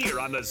right here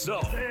on The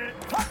Zone.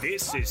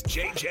 This is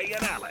JJ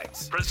and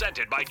Alex,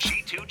 presented by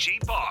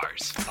G2G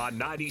Bars on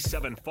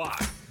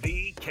 97.5,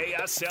 the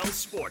KSL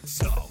Sports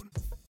Zone.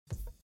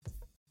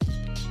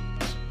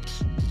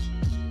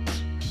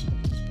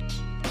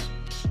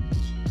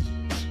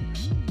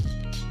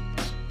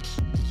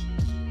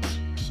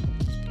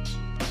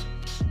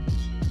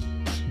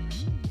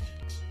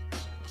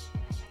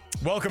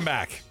 Welcome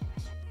back.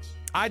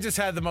 I just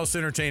had the most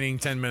entertaining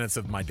 10 minutes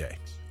of my day.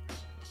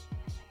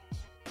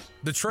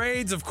 The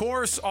trades, of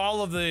course,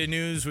 all of the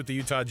news with the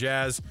Utah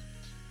Jazz.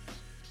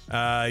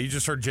 You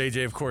just heard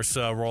JJ, of course,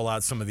 roll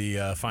out some of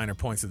the finer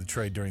points of the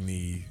trade during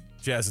the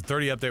Jazz at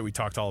 30 update. We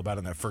talked all about it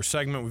in that first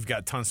segment. We've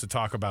got tons to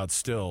talk about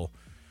still.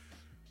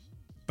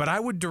 But I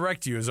would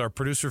direct you, as our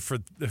producer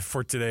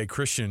for today,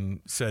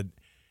 Christian, said,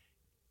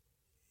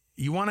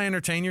 you want to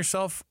entertain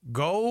yourself?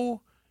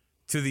 Go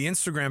to the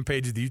Instagram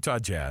page of the Utah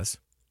Jazz.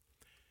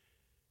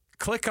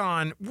 Click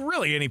on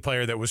really any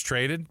player that was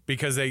traded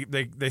because they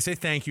say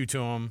thank you to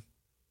him.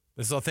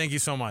 They say, thank you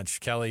so much,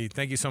 Kelly.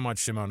 Thank you so much,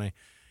 Simone.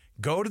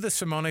 Go to the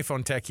Simone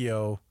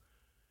Fontecchio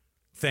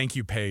thank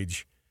you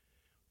page,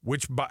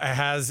 which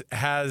has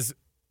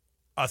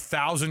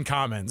 1,000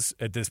 comments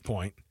at this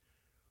point,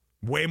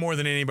 way more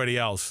than anybody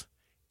else.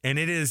 And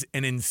it is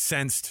an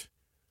incensed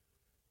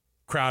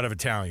crowd of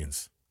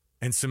Italians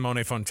and Simone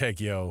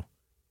Fontecchio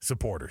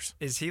supporters.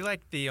 Is he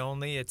like the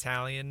only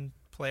Italian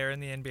player in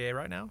the NBA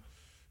right now?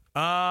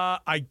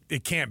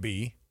 It can't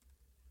be.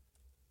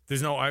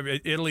 There's no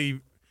Italy.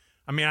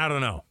 I mean, I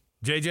don't know.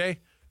 JJ, this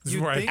is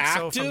You'd where think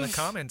active? so from the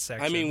comments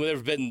section. I mean,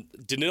 there's been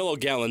Danilo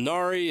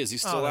Gallinari. Is he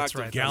still that's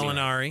active? right.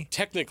 Gallinari.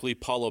 Technically,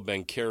 Paolo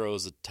Banchero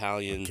is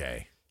Italian.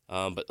 Okay.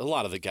 But a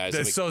lot of the guys,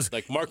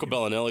 like Marco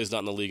Bellinelli's not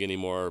in the league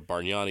anymore.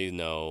 Bargnani,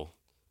 no.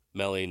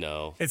 Melli,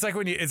 no. It's like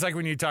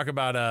when you talk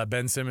about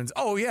Ben Simmons.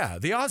 Oh yeah,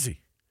 the Aussie.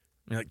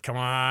 You're like, come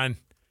on.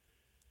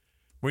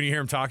 When you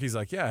hear him talk, he's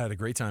like, yeah, I had a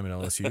great time at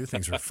LSU.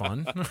 Things were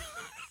fun.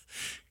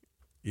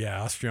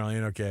 Yeah,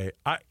 Australian, okay.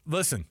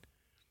 Listen,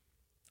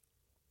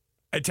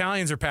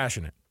 Italians are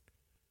passionate.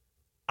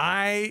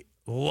 I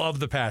love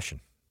the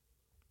passion.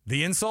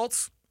 The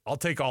insults, I'll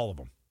take all of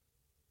them.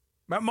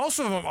 But most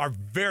of them are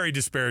very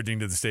disparaging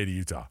to the state of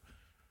Utah.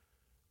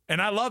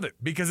 And I love it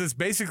because it's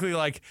basically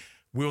like,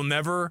 I will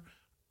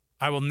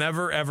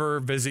never, ever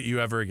visit you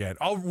ever again.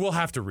 We'll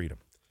have to read them.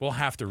 We'll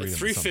have to read them.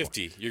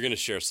 350, you're going to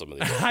share some of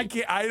these.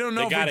 I don't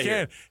know if we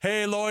can.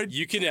 Hey, Lloyd.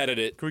 You can edit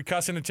it. Can we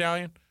cuss in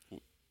Italian?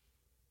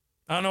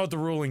 I don't know what the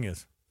ruling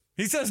is.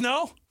 He says no?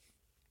 All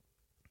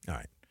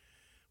right.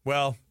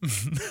 Well,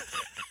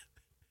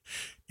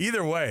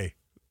 either way,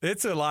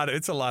 it's a lot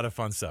of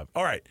fun stuff.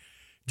 All right.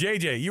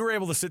 JJ, you were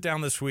able to sit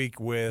down this week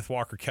with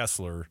Walker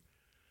Kessler.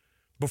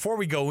 Before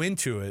we go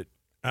into it,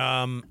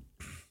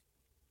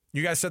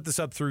 you guys set this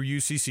up through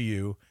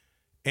UCCU,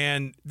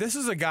 and this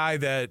is a guy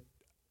that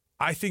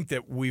I think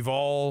that we've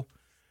all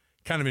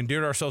kind of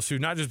endeared ourselves to,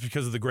 not just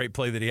because of the great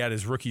play that he had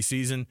his rookie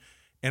season,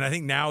 and I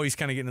think now he's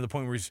kind of getting to the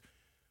point where he's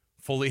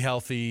fully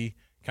healthy,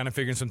 kind of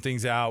figuring some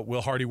things out.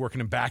 Will Hardy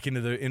working him back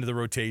into the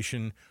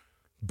rotation.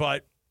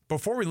 But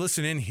before we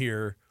listen in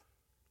here,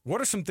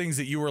 what are some things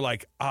that you were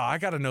like, I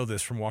got to know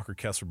this from Walker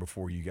Kessler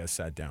before you guys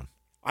sat down?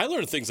 I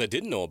learned things I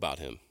didn't know about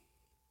him.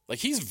 Like,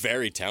 he's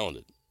very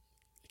talented.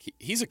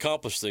 He's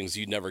accomplished things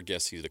you'd never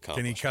guess he'd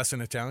accomplish. Can he cuss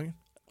in Italian?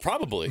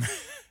 Probably.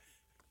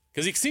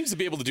 Because he seems to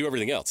be able to do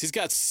everything else. He's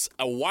got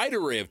a wide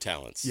array of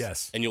talents.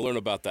 Yes. And you'll learn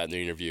about that in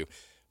the interview.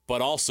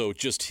 But also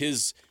just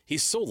he's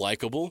so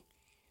likable,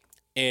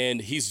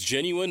 and he's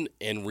genuine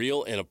and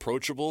real and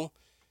approachable,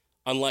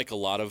 unlike a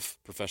lot of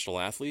professional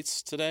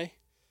athletes today.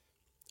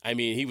 I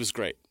mean, he was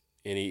great.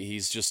 And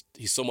he's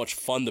so much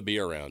fun to be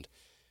around.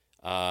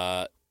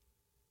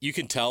 You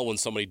can tell when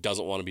somebody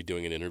doesn't want to be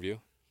doing an interview.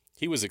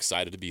 He was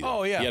excited to be there.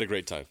 Oh, yeah. He had a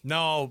great time.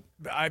 No,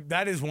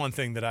 that is one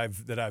thing that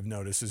I've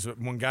noticed is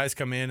when guys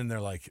come in and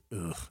they're like,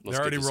 ugh.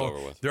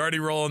 They're already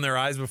rolling their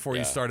eyes before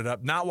you start it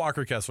up. Not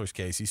Walker Kessler's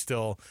case. He's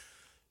still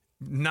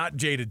not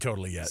jaded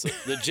totally yet. So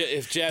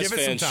if Jazz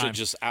fans should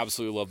just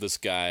absolutely love this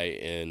guy,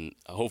 and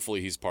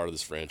hopefully he's part of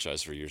this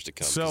franchise for years to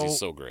come because he's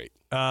so great.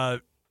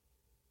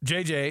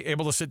 JJ,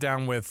 able to sit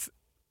down with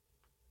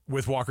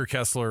Walker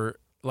Kessler,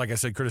 like I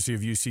said, courtesy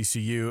of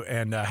UCCU,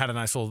 and had a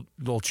nice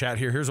little chat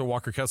here. Here's what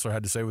Walker Kessler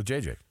had to say with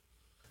JJ.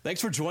 Thanks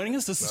for joining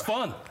us. This is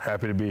fun.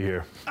 Happy to be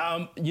here.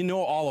 You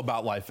know all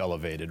about Life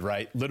Elevated,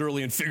 right?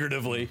 Literally and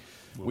figuratively.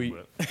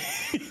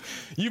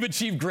 You've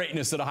achieved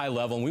greatness at a high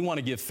level, and we want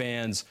to give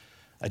fans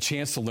a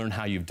chance to learn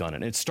how you've done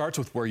it. It starts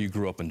with where you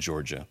grew up in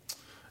Georgia.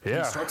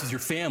 Yeah. It starts with your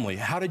family.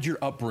 How did your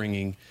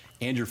upbringing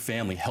and your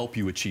family help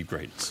you achieve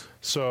greatness?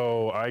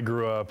 So I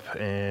grew up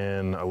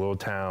in a little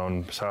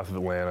town south of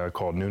Atlanta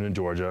called Noonan,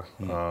 Georgia.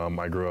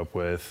 I grew up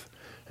with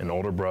an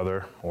older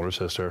brother, older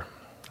sister.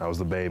 I was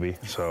the baby,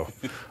 so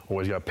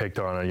always got picked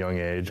on at a young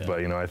age.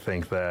 But, I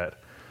think that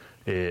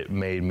it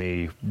made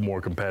me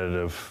more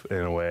competitive in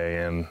a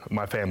way, and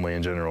my family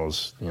in general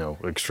is,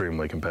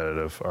 extremely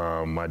competitive.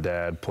 My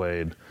dad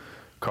played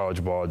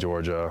college ball at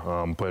Georgia,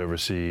 played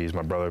overseas.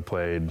 My brother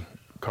played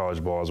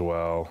college ball as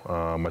well.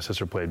 My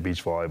sister played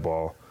beach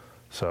volleyball.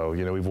 So,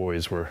 we've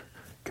always were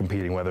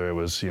competing, whether it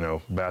was,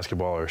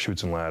 basketball or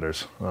chutes and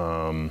ladders.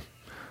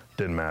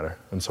 Didn't matter.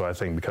 And so I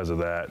think because of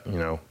that,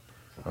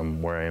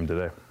 I'm where I am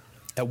today.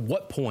 At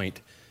what point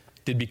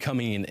did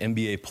becoming an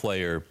NBA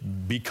player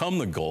become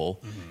the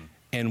goal,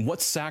 and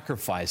what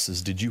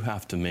sacrifices did you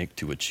have to make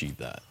to achieve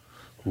that?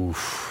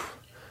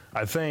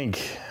 I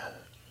think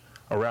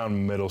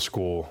around middle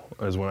school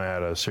is when I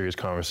had a serious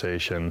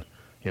conversation,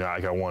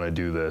 like I want to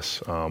do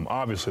this.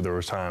 Obviously there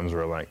was times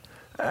where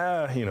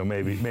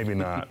maybe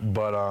not.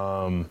 But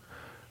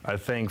I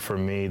think for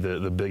me,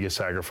 the biggest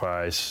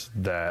sacrifice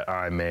that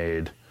I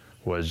made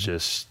was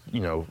just,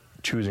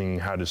 choosing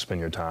how to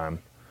spend your time.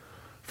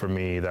 For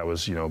me, that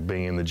was,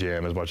 being in the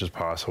gym as much as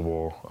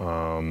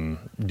possible,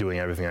 doing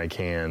everything I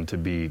can to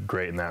be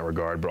great in that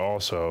regard, but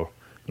also,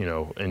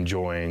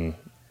 enjoying,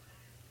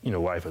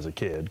 life as a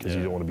kid, because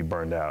you don't want to be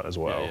burned out as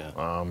well.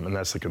 And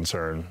that's the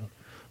concern,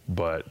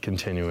 but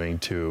continuing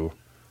to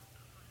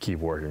keep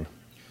working.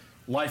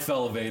 Life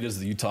Elevated is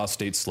the Utah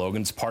State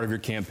slogan. It's part of your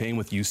campaign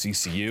with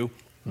UCCU.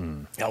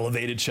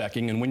 Elevated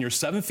checking. And when you're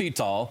 7 feet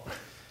tall,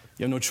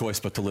 you have no choice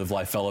but to live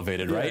life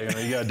elevated, right?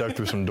 You got to duck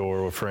through some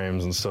door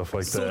frames and stuff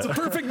like that. So it's a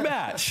perfect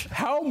match.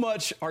 How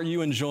much are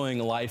you enjoying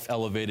Life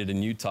Elevated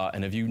in Utah?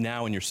 And have you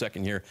now in your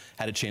second year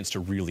had a chance to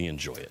really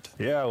enjoy it?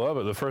 Yeah, I love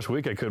it. The first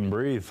week I couldn't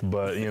breathe,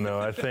 but,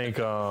 I think,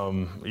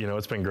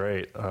 it's been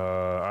great.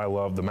 I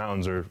love the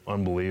mountains are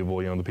unbelievable.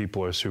 The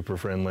people are super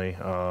friendly.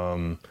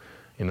 The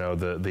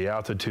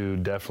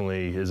altitude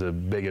definitely is a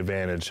big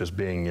advantage, just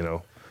being,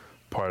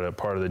 part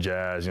of the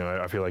Jazz.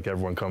 I feel like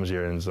everyone comes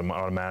here and is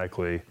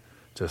automatically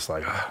just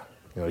like,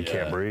 you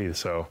can't breathe.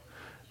 So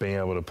being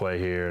able to play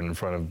here in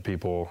front of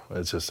people,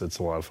 it's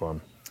a lot of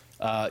fun.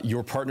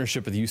 Your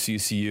partnership with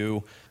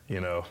UCCU.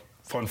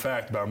 Fun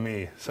fact about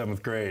me,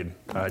 7th grade,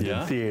 I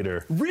did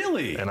theater.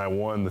 Really? And I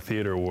won the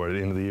theater award at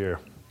the end of the year.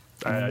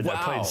 I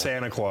played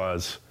Santa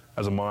Claus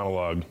as a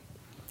monologue.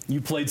 You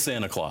played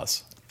Santa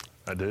Claus?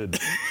 I did.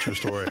 True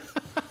story.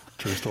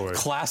 True story.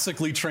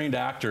 Classically trained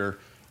actor,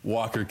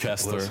 Walker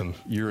Kessler. Listen,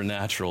 you're a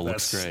natural.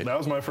 Looks great. That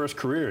was my first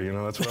career.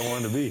 That's what I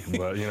wanted to be.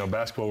 But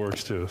basketball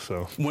works too.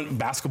 So when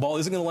basketball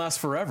isn't going to last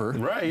forever,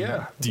 right?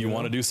 Yeah. Do you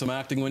want to do some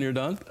acting when you're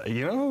done?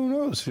 Who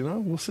knows?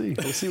 We'll see.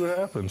 We'll see what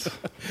happens.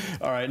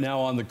 All right. Now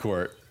on the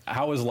court,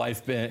 how has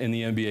life been in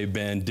the NBA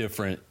been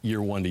different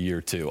year 1 to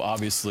year 2?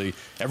 Obviously,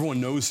 everyone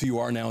knows who you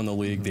are now in the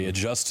league. They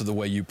adjust to the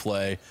way you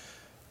play.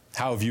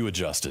 How have you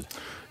adjusted?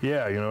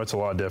 Yeah, it's a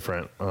lot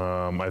different.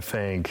 I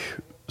think,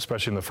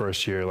 especially in the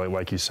first year,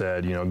 like you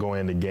said,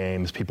 going into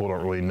games, people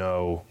don't really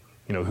know,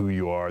 who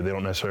you are. They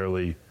don't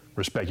necessarily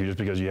respect you just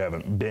because you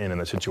haven't been in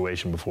a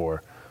situation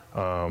before.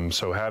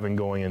 So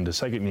going into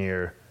second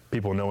year,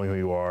 people knowing who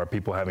you are,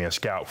 people having a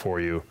scout for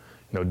you,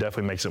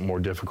 definitely makes it more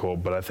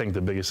difficult. But I think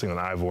the biggest thing that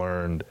I've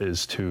learned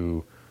is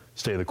to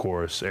stay the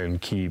course and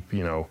keep,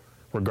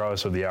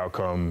 regardless of the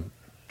outcome,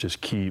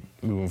 just keep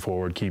moving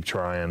forward, keep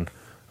trying.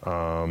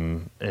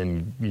 And,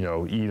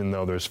 even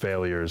though there's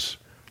failures,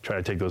 try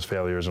to take those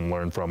failures and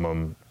learn from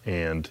them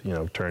and,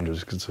 turn to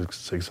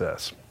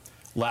success.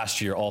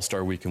 Last year,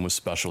 All-Star Weekend was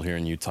special here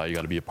in Utah. You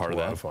got to be a part of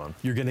that. A lot of fun.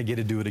 You're going to get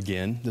to do it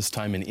again, this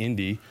time in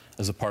Indy,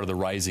 as a part of the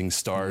Rising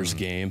Stars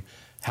game.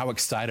 How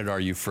excited are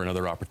you for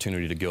another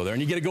opportunity to go there?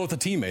 And you get to go with a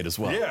teammate as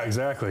well. Yeah,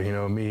 exactly.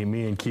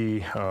 Me and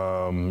Key,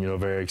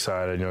 very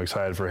excited.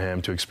 Excited for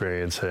him to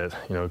experience it.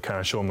 Kind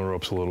of show him the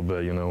ropes a little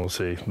bit. We'll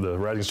see. The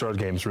Rising Stars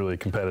game is really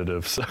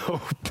competitive. So,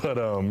 but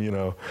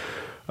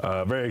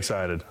very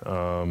excited.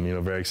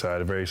 Very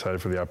excited. Very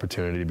excited for the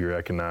opportunity to be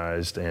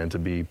recognized and to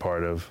be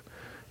part of,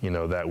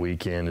 that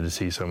weekend and to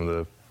see some of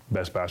the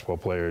best basketball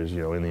players, in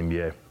the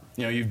NBA.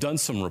 You've done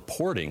some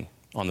reporting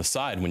on the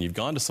side when you've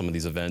gone to some of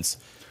these events.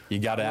 You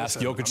got to ask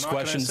Jokic questions. I'm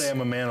not going to say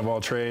I'm a man of all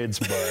trades,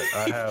 but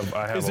I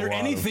have. Is there a lot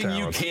anything of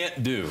you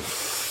can't do?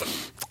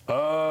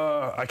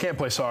 I can't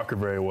play soccer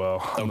very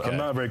well. Okay. I'm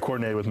not very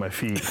coordinated with my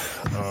feet.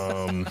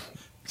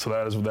 So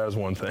that is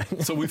one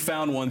thing. So we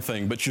found one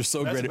thing, but you're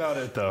so great. That's about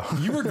it, though.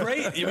 You were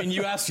great.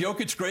 You asked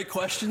Jokic great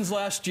questions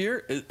last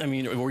year. Are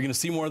we going to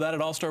see more of that at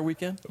All-Star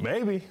Weekend?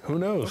 Maybe. Who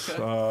knows?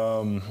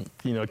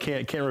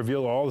 Okay. Can't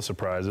reveal all the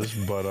surprises,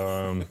 but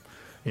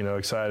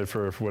excited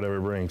for whatever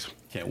it brings.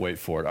 Can't wait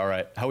for it. All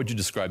right. How would you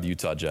describe the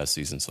Utah Jazz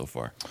season so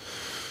far?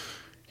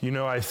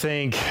 I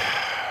think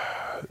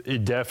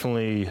it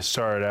definitely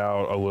started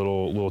out a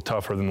little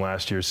tougher than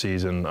last year's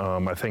season.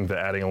 I think that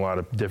adding a lot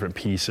of different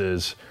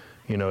pieces,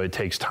 it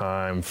takes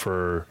time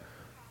for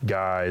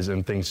guys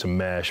and things to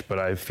mesh. But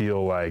I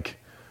feel like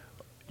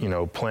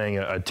playing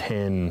a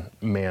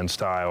 10-man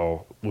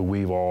style,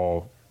 we've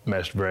all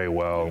meshed very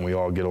well, and we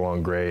all get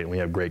along great, and we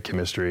have great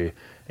chemistry.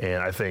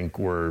 And I think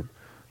we're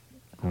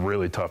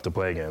really tough to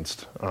play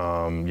against.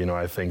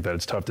 I think that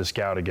it's tough to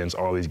scout against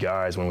all these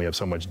guys when we have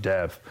so much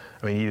depth.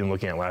 I mean, even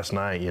looking at last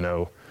night,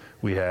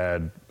 we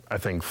had, I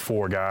think,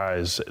 4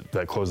 guys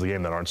that closed the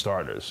game that aren't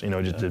starters. It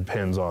just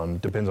depends on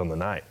the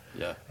night.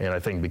 Yeah. And I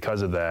think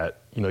because of that,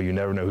 you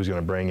never know who's going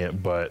to bring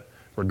it, but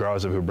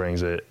regardless of who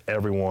brings it,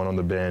 everyone on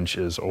the bench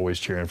is always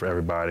cheering for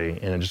everybody,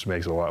 and it just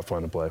makes it a lot of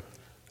fun to play.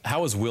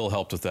 How has Will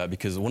helped with that?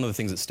 Because one of the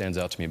things that stands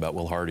out to me about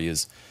Will Hardy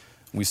is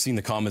we've seen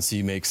the comments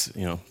he makes,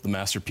 the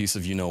masterpiece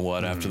of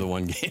you-know-what after the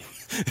one game,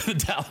 the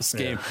Dallas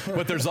game. Yeah.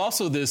 But there's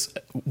also this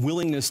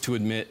willingness to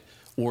admit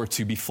or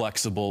to be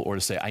flexible or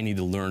to say, I need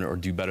to learn or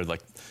do better,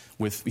 like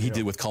he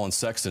did with Colin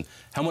Sexton.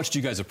 How much do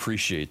you guys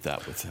appreciate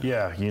that with him?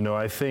 Yeah,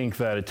 I think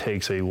that it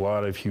takes a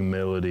lot of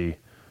humility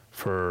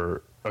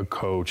for a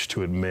coach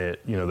to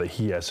admit, that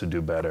he has to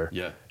do better.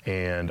 Yeah.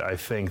 And I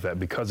think that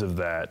because of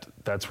that,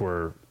 that's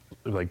where,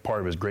 part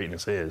of his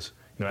greatness is.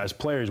 As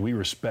players, we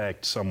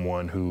respect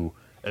someone who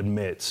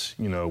admits,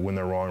 when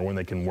they're wrong or when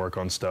they can work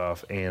on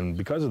stuff. And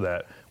because of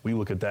that, we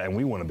look at that and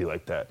we want to be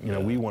like that.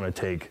 We want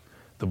to take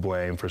the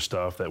blame for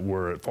stuff that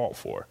we're at fault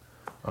for.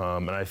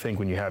 And I think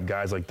when you have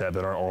guys like that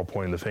aren't all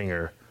pointing the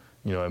finger,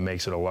 it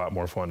makes it a lot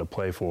more fun to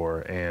play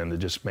for, and it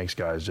just makes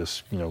guys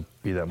just,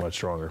 be that much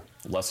stronger.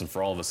 Lesson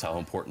for all of us how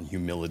important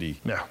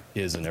humility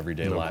is in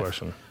everyday life. No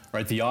question.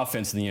 Right, the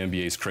offense in the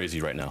NBA is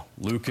crazy right now.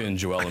 Luka and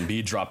Joel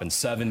Embiid dropping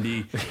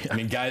 70. I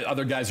mean,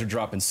 other guys are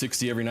dropping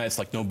 60 every night. It's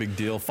like no big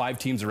deal. 5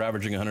 teams are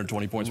averaging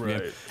 120 points per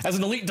game. As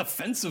an elite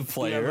defensive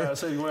player. Yeah,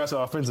 so you want to ask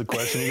an offensive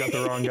question, you got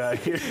the wrong guy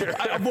here.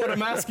 What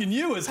I'm asking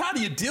you is, how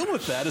do you deal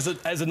with that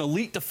as an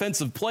elite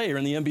defensive player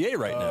in the NBA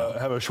right now? I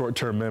have a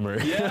short-term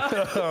memory.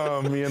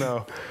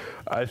 Yeah.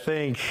 I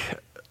think,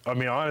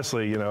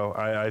 honestly,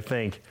 I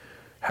think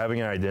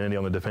having an identity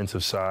on the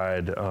defensive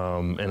side in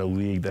a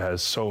league that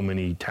has so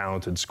many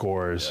talented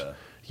scorers,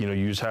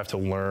 you just have to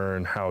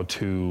learn how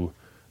to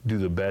do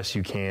the best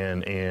you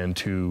can and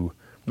to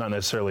not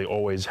necessarily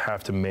always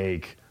have to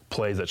make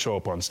plays that show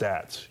up on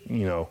stats,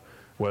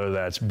 whether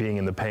that's being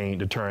in the paint,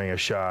 deterring a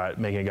shot,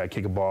 making a guy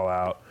kick a ball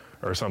out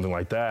or something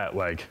like that.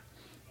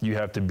 You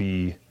have to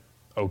be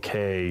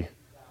okay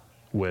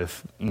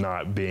with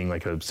not being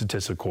like a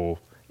statistical,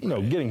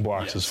 getting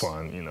blocks is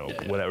fun,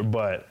 whatever.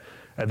 But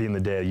at the end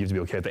of the day, you have to be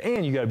okay with that.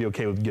 And you got to be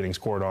okay with getting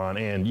scored on.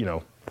 And,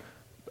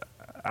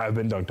 I've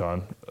been dunked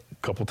on a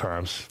couple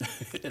times.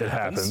 It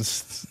happens.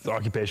 It's an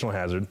occupational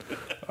hazard.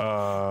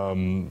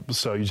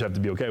 So you just have to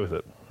be okay with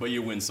it. But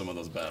you win some of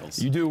those battles.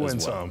 You do win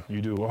some.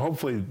 You do. Well,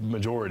 hopefully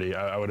majority.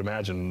 I would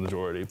imagine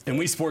majority. And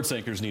we sports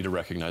anchors need to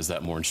recognize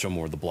that more and show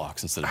more of the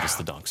blocks instead of just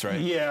the dunks, right?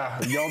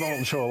 Yeah. Y'all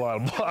don't show a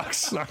lot of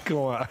blocks. Not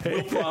going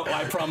to lie.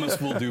 I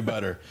promise we'll do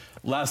better.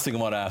 Last thing I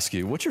want to ask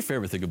you, what's your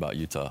favorite thing about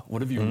Utah?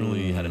 What have you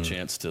really had a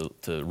chance to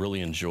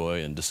really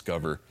enjoy and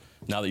discover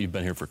now that you've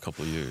been here for a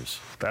couple of years?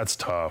 That's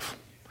tough.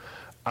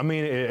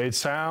 It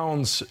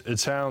sounds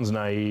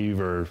naive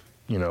or,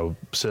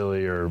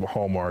 silly or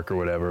hallmark or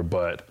whatever,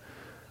 but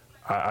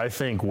I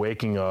think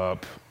waking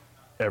up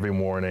every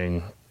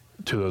morning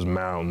to those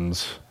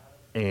mountains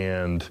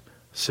and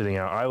sitting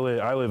out. I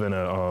live in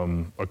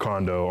a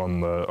condo on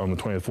the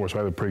 20th floor, so I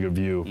have a pretty good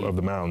view of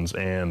the mountains.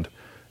 And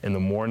in the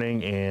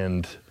morning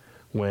and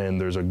when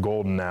there's a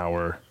golden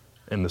hour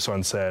and the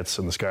sun sets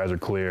and the skies are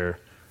clear,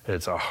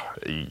 it's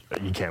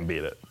you can't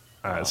beat it.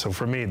 So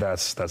for me,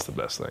 that's the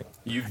best thing.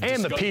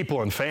 And the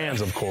people and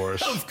fans, of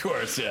course. Of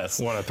course, yes.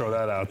 Want to throw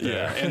that out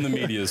there. Yeah, and the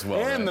media as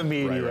well. And right? the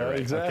media, right.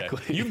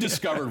 exactly. Okay. You've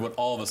discovered what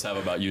all of us have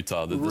about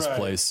Utah, that this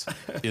place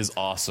is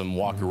awesome.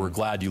 Walker, we're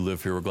glad you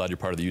live here. We're glad you're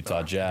part of the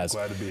Utah Jazz.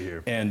 Glad to be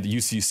here. And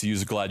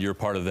UCCU's glad you're a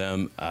part of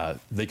them.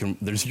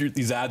 There's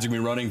these ads are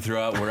going to be running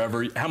throughout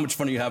wherever. How much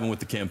fun are you having with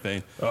the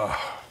campaign?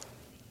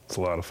 It's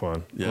a lot of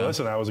fun. Yeah. Well,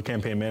 listen, I was a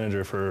campaign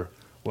manager for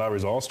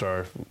Lowry's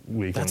All-Star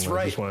Weekend. That's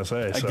right. I just want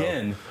to say.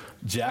 Again,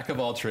 jack of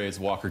all trades,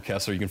 Walker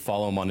Kessler. You can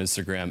follow him on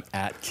Instagram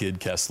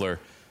 @KidKessler.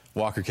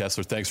 Walker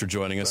Kessler, thanks for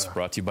joining us.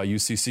 Brought to you by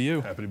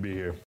UCCU. Happy to be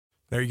here.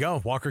 There you go,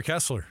 Walker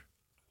Kessler.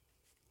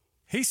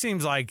 He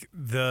seems like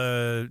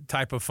the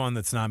type of fun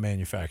that's not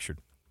manufactured.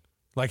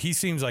 He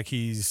seems like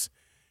he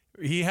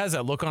has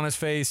that look on his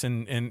face,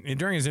 and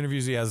during his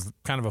interviews he has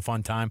kind of a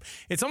fun time.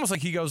 It's almost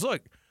like he goes,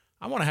 look,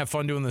 I want to have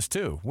fun doing this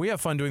too. We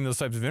have fun doing those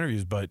types of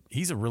interviews, but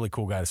he's a really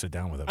cool guy to sit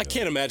down with. I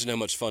can't imagine how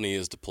much fun he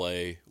is to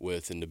play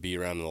with and to be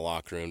around in the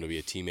locker room, to be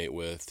a teammate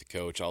with, to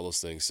coach, all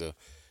those things. So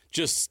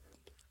just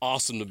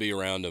awesome to be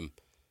around him.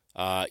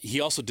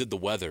 He also did the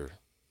weather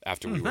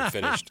after we were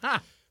finished.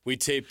 We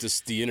taped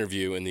the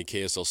interview in the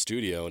KSL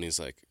studio, and he's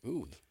like,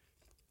 ooh,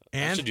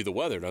 I should do the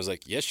weather. And I was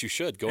like, yes, you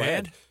should. Go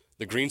ahead.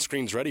 The green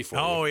screen's ready for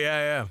you. Oh,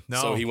 yeah. No.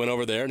 So he went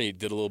over there, and he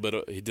did a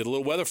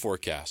little weather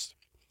forecast.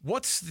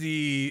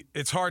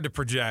 It's hard to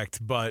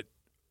project, but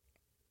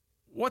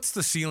what's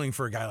the ceiling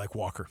for a guy like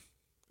Walker?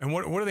 And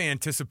what do they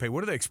anticipate? What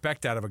do they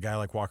expect out of a guy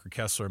like Walker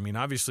Kessler?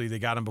 Obviously they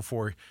got him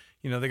before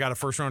they got a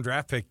first-round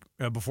draft pick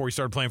before he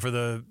started playing for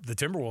the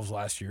Timberwolves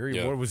last year.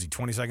 Yeah. What was he,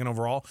 22nd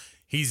overall?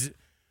 He's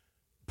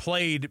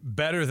played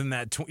better than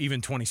that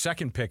even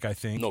 22nd pick, I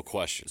think. No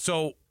question.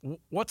 So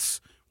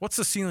what's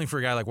the ceiling for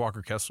a guy like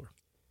Walker Kessler?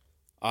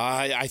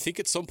 I think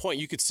at some point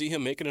you could see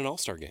him making an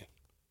All-Star game.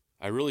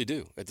 I really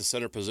do, at the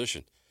center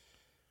position.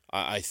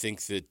 I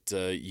think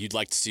that you'd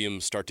like to see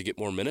him start to get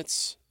more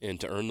minutes and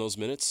to earn those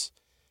minutes.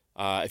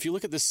 If you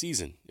look at this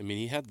season, I mean,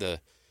 he had the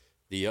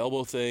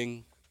elbow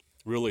thing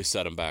really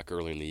set him back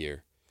early in the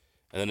year.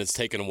 And then it's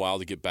taken a while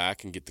to get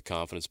back and get the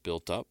confidence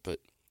built up. But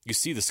you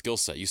see the skill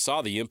set. You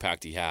saw the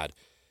impact he had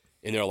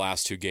in their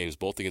last two games,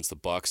 both against the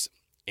Bucks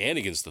and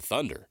against the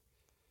Thunder.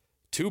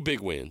 2 big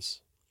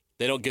wins.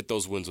 They don't get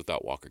those wins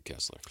without Walker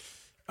Kessler.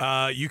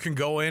 You can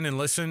go in and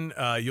listen.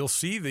 You'll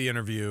see the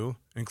interview,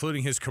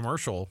 including his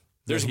commercial.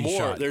 There's more.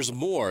 Shot. There's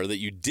more that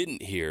you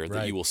didn't hear that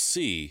Right. you will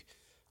see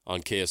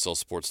on KSL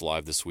Sports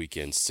Live this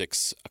weekend,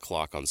 6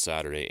 o'clock on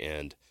Saturday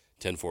and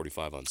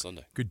 10:45 on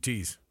Sunday. Good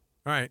tease.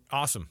 All right,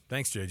 awesome.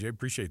 Thanks, JJ.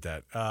 Appreciate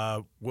that.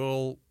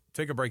 We'll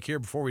take a break here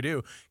before we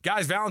do.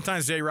 Guys,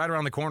 Valentine's Day right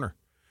around the corner.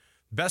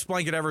 Best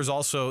blanket ever is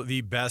also the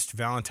best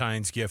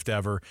Valentine's gift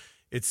ever.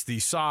 It's the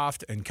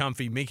soft and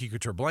comfy Minky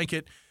Couture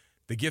blanket,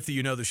 the gift that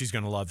you know that she's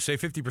going to love.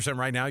 Save 50%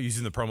 right now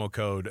using the promo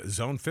code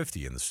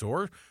ZONE50 in the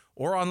store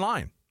or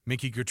online.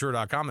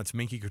 MinkyCouture.com. That's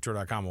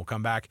MinkyCouture.com. We'll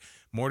come back.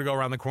 More to go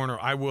around the corner.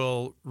 I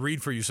will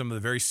read for you some of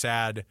the very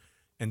sad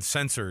and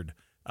censored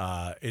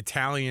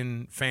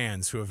Italian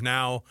fans who have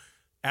now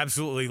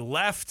absolutely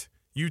left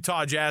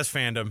Utah Jazz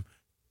fandom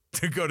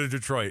to go to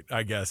Detroit,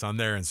 I guess, on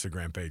their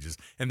Instagram pages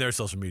and their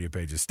social media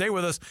pages. Stay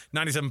with us.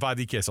 97.5,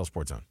 the KSL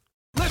Sports Zone.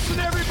 Listen,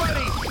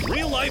 everybody.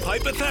 Real-life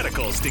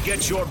hypotheticals to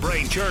get your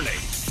brain churning.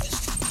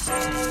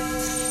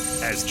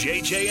 As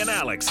JJ and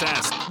Alex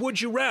ask, would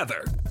you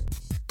rather?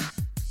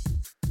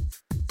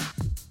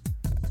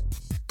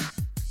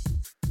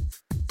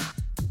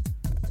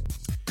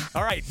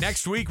 All right,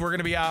 next week we're going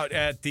to be out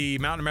at the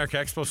Mountain America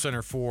Expo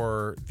Center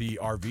for the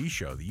RV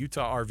show, the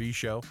Utah RV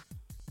show.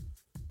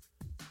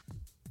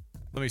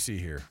 Let me see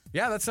here.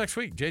 Yeah, that's next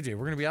week. JJ,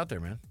 we're going to be out there,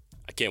 man.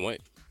 I can't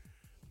wait.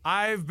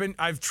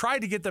 I've tried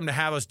to get them to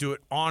have us do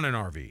it on an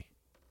RV,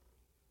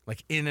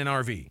 like in an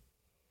RV,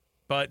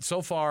 but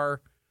so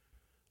far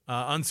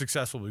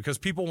unsuccessful because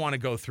people want to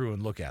go through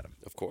and look at them.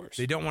 Of course.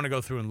 They don't want to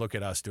go through and look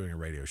at us doing a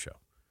radio show,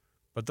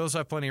 but those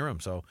have plenty of room.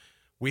 So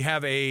we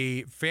have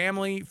a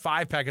family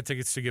 5-pack of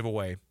tickets to give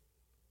away.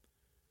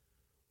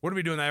 What are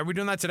we doing that? Are we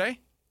doing that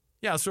today?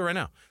 Yeah, let's do it right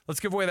now. Let's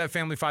give away that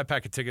family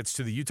 5-pack of tickets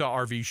to the Utah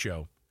RV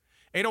show.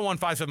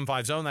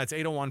 801-575-ZONE. That's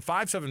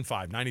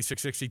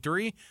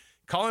 801-575-9663.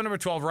 Caller number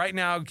 12 right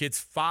now gets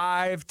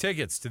 5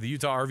 tickets to the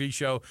Utah RV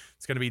show.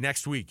 It's going to be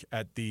next week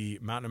at the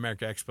Mountain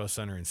America Expo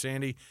Center in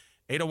Sandy.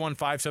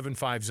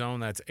 801-575-ZONE.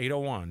 That's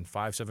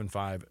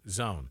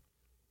 801-575-ZONE.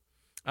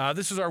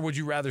 This is our Would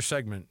You Rather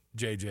segment,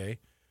 JJ.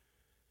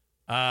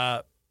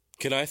 Can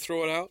I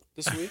throw it out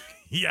this week?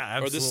 Yeah,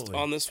 absolutely.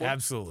 Or on this one?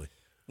 Absolutely.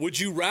 Would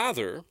you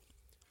rather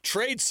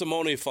trade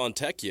Simone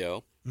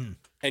Fontecchio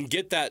and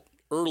get that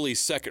early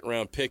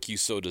second-round pick you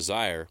so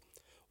desire,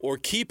 or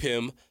keep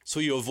him so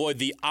you avoid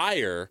the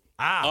ire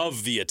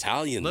of the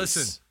Italians?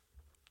 Listen,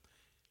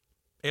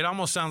 it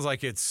almost sounds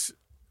like it's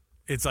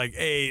like,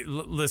 hey,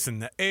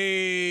 listen,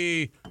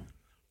 hey,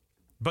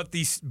 but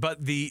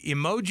the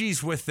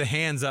emojis with the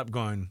hands up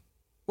going,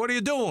 what are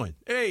you doing?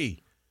 Hey,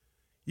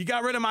 you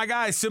got rid of my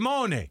guy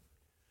Simone.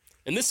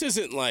 And this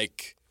isn't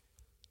like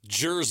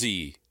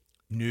Jersey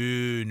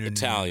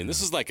Italian.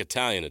 This is like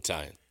Italian.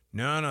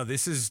 No,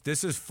 this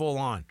is full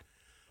on.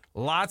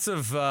 Lots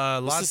of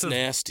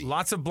nasty.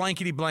 Lots of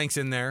blankety blanks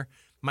in there.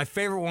 My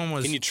favorite one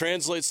was. Can you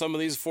translate some of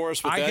these for us?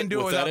 I can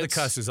do it without edits?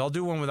 the cusses. I'll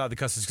do one without the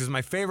cusses because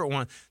my favorite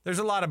one. There's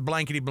a lot of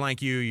blankety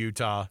blank you,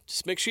 Utah.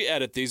 Just make sure you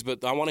edit these,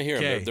 but I want to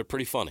hear them. They're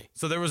pretty funny.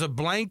 So there was a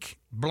blankety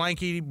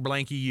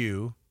blanky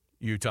you,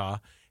 Utah,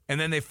 and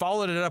then they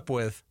followed it up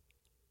with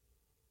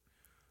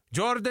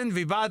Jordan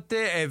vi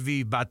batte e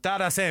vi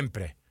batterà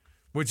sempre,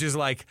 which is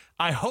like,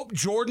 I hope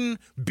Jordan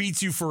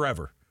beats you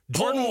forever.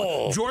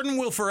 Jordan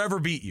will forever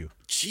beat you.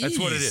 Jeez. That's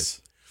what it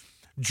is.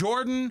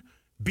 Jordan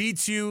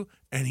beats you,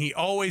 and he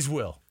always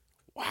will.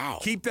 Wow.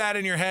 Keep that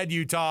in your head,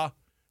 Utah.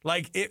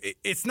 Like,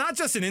 it's not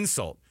just an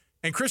insult.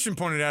 And Christian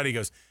pointed out, he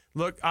goes,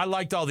 look, I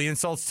liked all the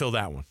insults till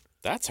that one.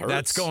 That hurts.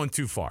 That's going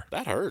too far.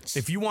 That hurts.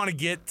 If you want to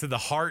get to the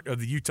heart of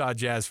the Utah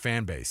Jazz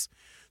fan base.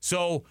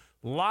 So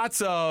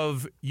lots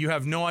of, you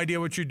have no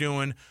idea what you're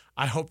doing.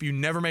 I hope you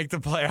never make the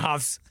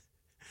playoffs.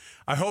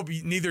 I hope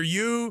neither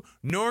you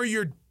nor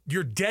your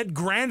dead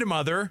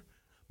grandmother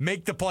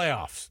make the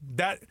playoffs.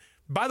 That,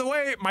 by the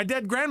way, my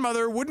dead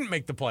grandmother wouldn't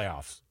make the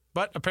playoffs,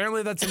 but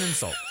apparently that's an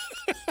insult.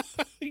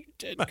 Your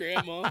dead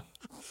grandma.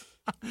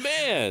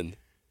 Man.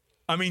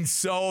 I mean,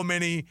 so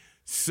many.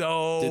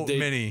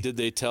 Did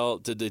they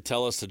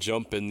tell us to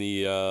jump in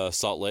the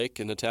Salt Lake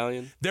in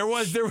Italian? There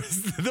was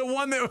the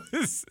one that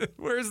was,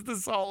 where's the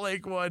Salt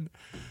Lake one?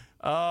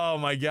 Oh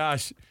my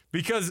gosh.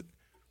 Because,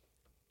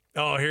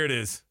 here it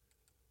is.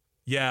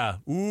 Yeah.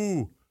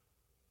 Ooh.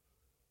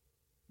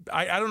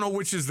 I don't know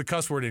which is the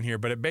cuss word in here,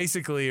 but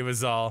it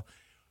was all,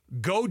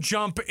 go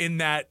jump in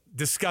that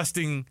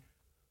disgusting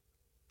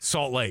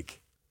Salt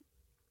Lake.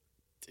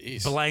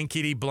 Jeez.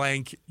 Blankety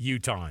blank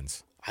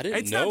Utahns. I didn't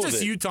It's know not just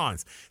that.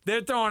 Utahns.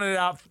 They're throwing it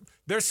out.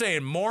 They're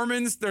saying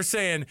Mormons. They're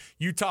saying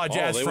Utah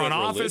Jazz they front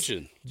went office.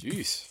 religion.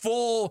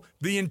 Jeez.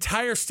 The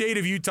entire state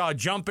of Utah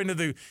jump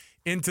into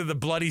the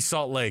bloody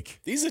Salt Lake.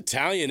 These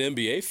Italian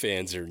NBA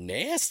fans are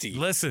nasty.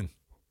 Listen,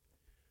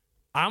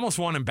 I almost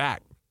want him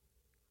back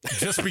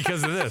just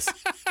because of this.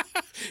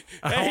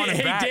 I want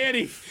him back.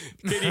 Danny,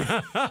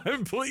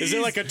 Please. is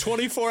there like a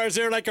 24? Is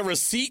there like a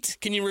receipt?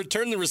 Can you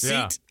return the receipt?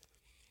 Yeah.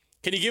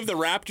 Can you give the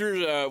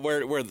Raptors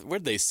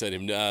where'd they send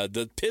him?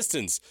 The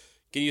Pistons.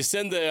 Can you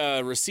send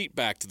the receipt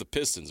back to the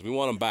Pistons? We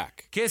want them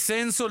back. Che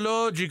senso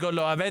logico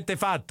lo avete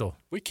fatto?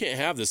 We can't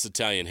have this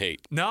Italian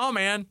hate. No,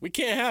 man. We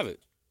can't have it.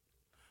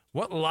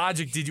 What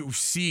logic did you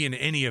see in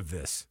any of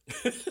this?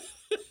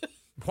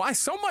 Why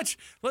so much?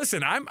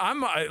 Listen,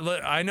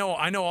 I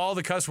know all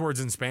the cuss words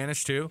in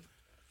Spanish too,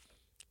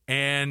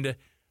 and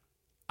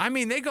I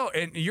mean they go.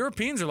 And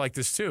Europeans are like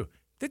this too.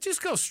 They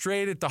just go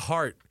straight at the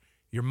heart.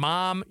 Your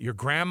mom, your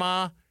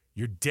grandma,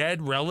 your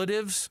dead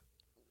relatives.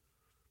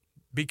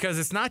 Because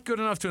it's not good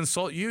enough to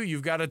insult you.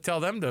 You've got to tell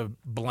them to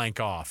blank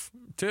off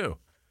too.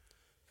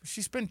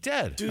 She's been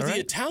dead. Do the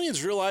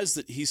Italians realize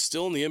that he's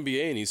still in the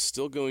NBA and he's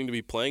still going to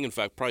be playing? In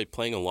fact, probably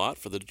playing a lot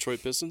for the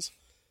Detroit Pistons.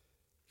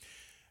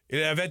 They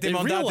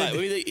realize,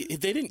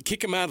 they didn't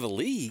kick him out of the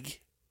league.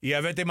 Gli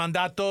avete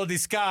mandato di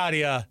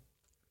scaria.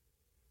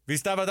 Vi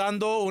stava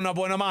dando una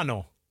buona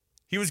mano.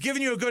 He was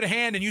giving you a good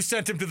hand, and you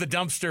sent him to the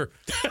dumpster.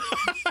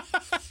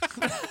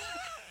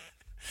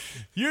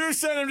 You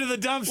sent him to the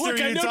dumpster. Look,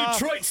 I know Utah.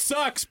 Detroit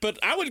sucks, but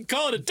I wouldn't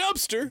call it a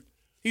dumpster.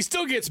 He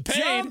still gets paid.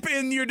 Jump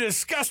in your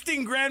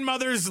disgusting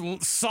grandmother's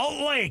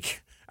Salt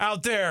Lake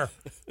out there.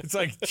 It's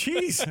like,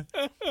 jeez.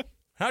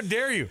 How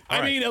dare you?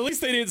 I mean, at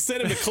least they didn't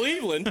send him to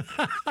Cleveland.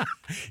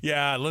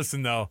 Yeah,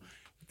 listen though,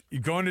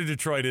 going to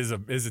Detroit is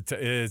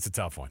a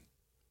tough one.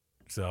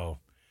 So,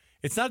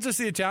 it's not just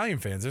the Italian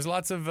fans. There's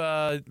lots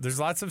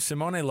of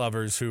Simone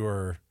lovers who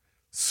are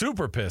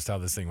super pissed how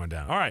this thing went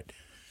down. All right,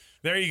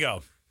 there you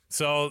go.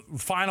 So,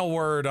 final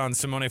word on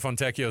Simone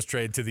Fontecchio's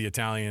trade to the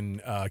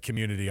Italian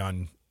community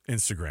on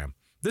Instagram.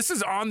 This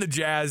is on the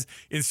Jazz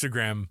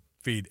Instagram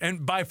feed,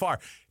 and by far,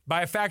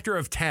 by a factor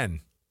of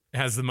 10,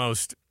 has the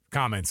most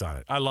comments on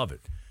it. I love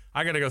it.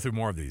 I got to go through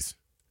more of these.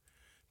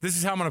 This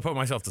is how I'm going to put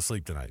myself to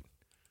sleep tonight.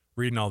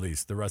 Reading all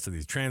these, the rest of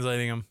these,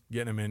 translating them,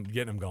 getting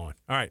them going.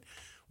 All right,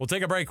 we'll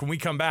take a break. When we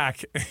come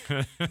back,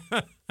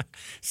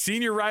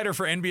 senior writer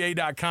for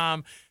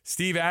NBA.com,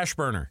 Steve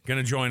Ashburner,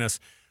 going to join us.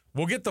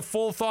 We'll get the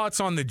full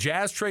thoughts on the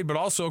Jazz trade, but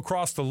also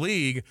across the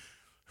league,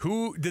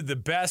 who did the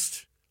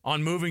best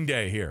on moving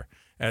day here,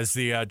 as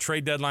the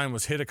trade deadline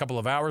was hit a couple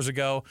of hours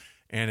ago,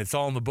 and it's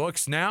all in the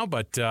books now.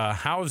 But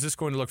how is this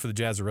going to look for the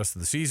Jazz the rest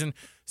of the season?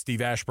 Steve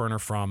Ashburner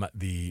from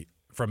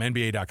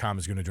NBA.com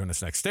is going to join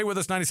us next. Stay with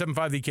us,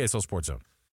 97.5 the KSL Sports Zone.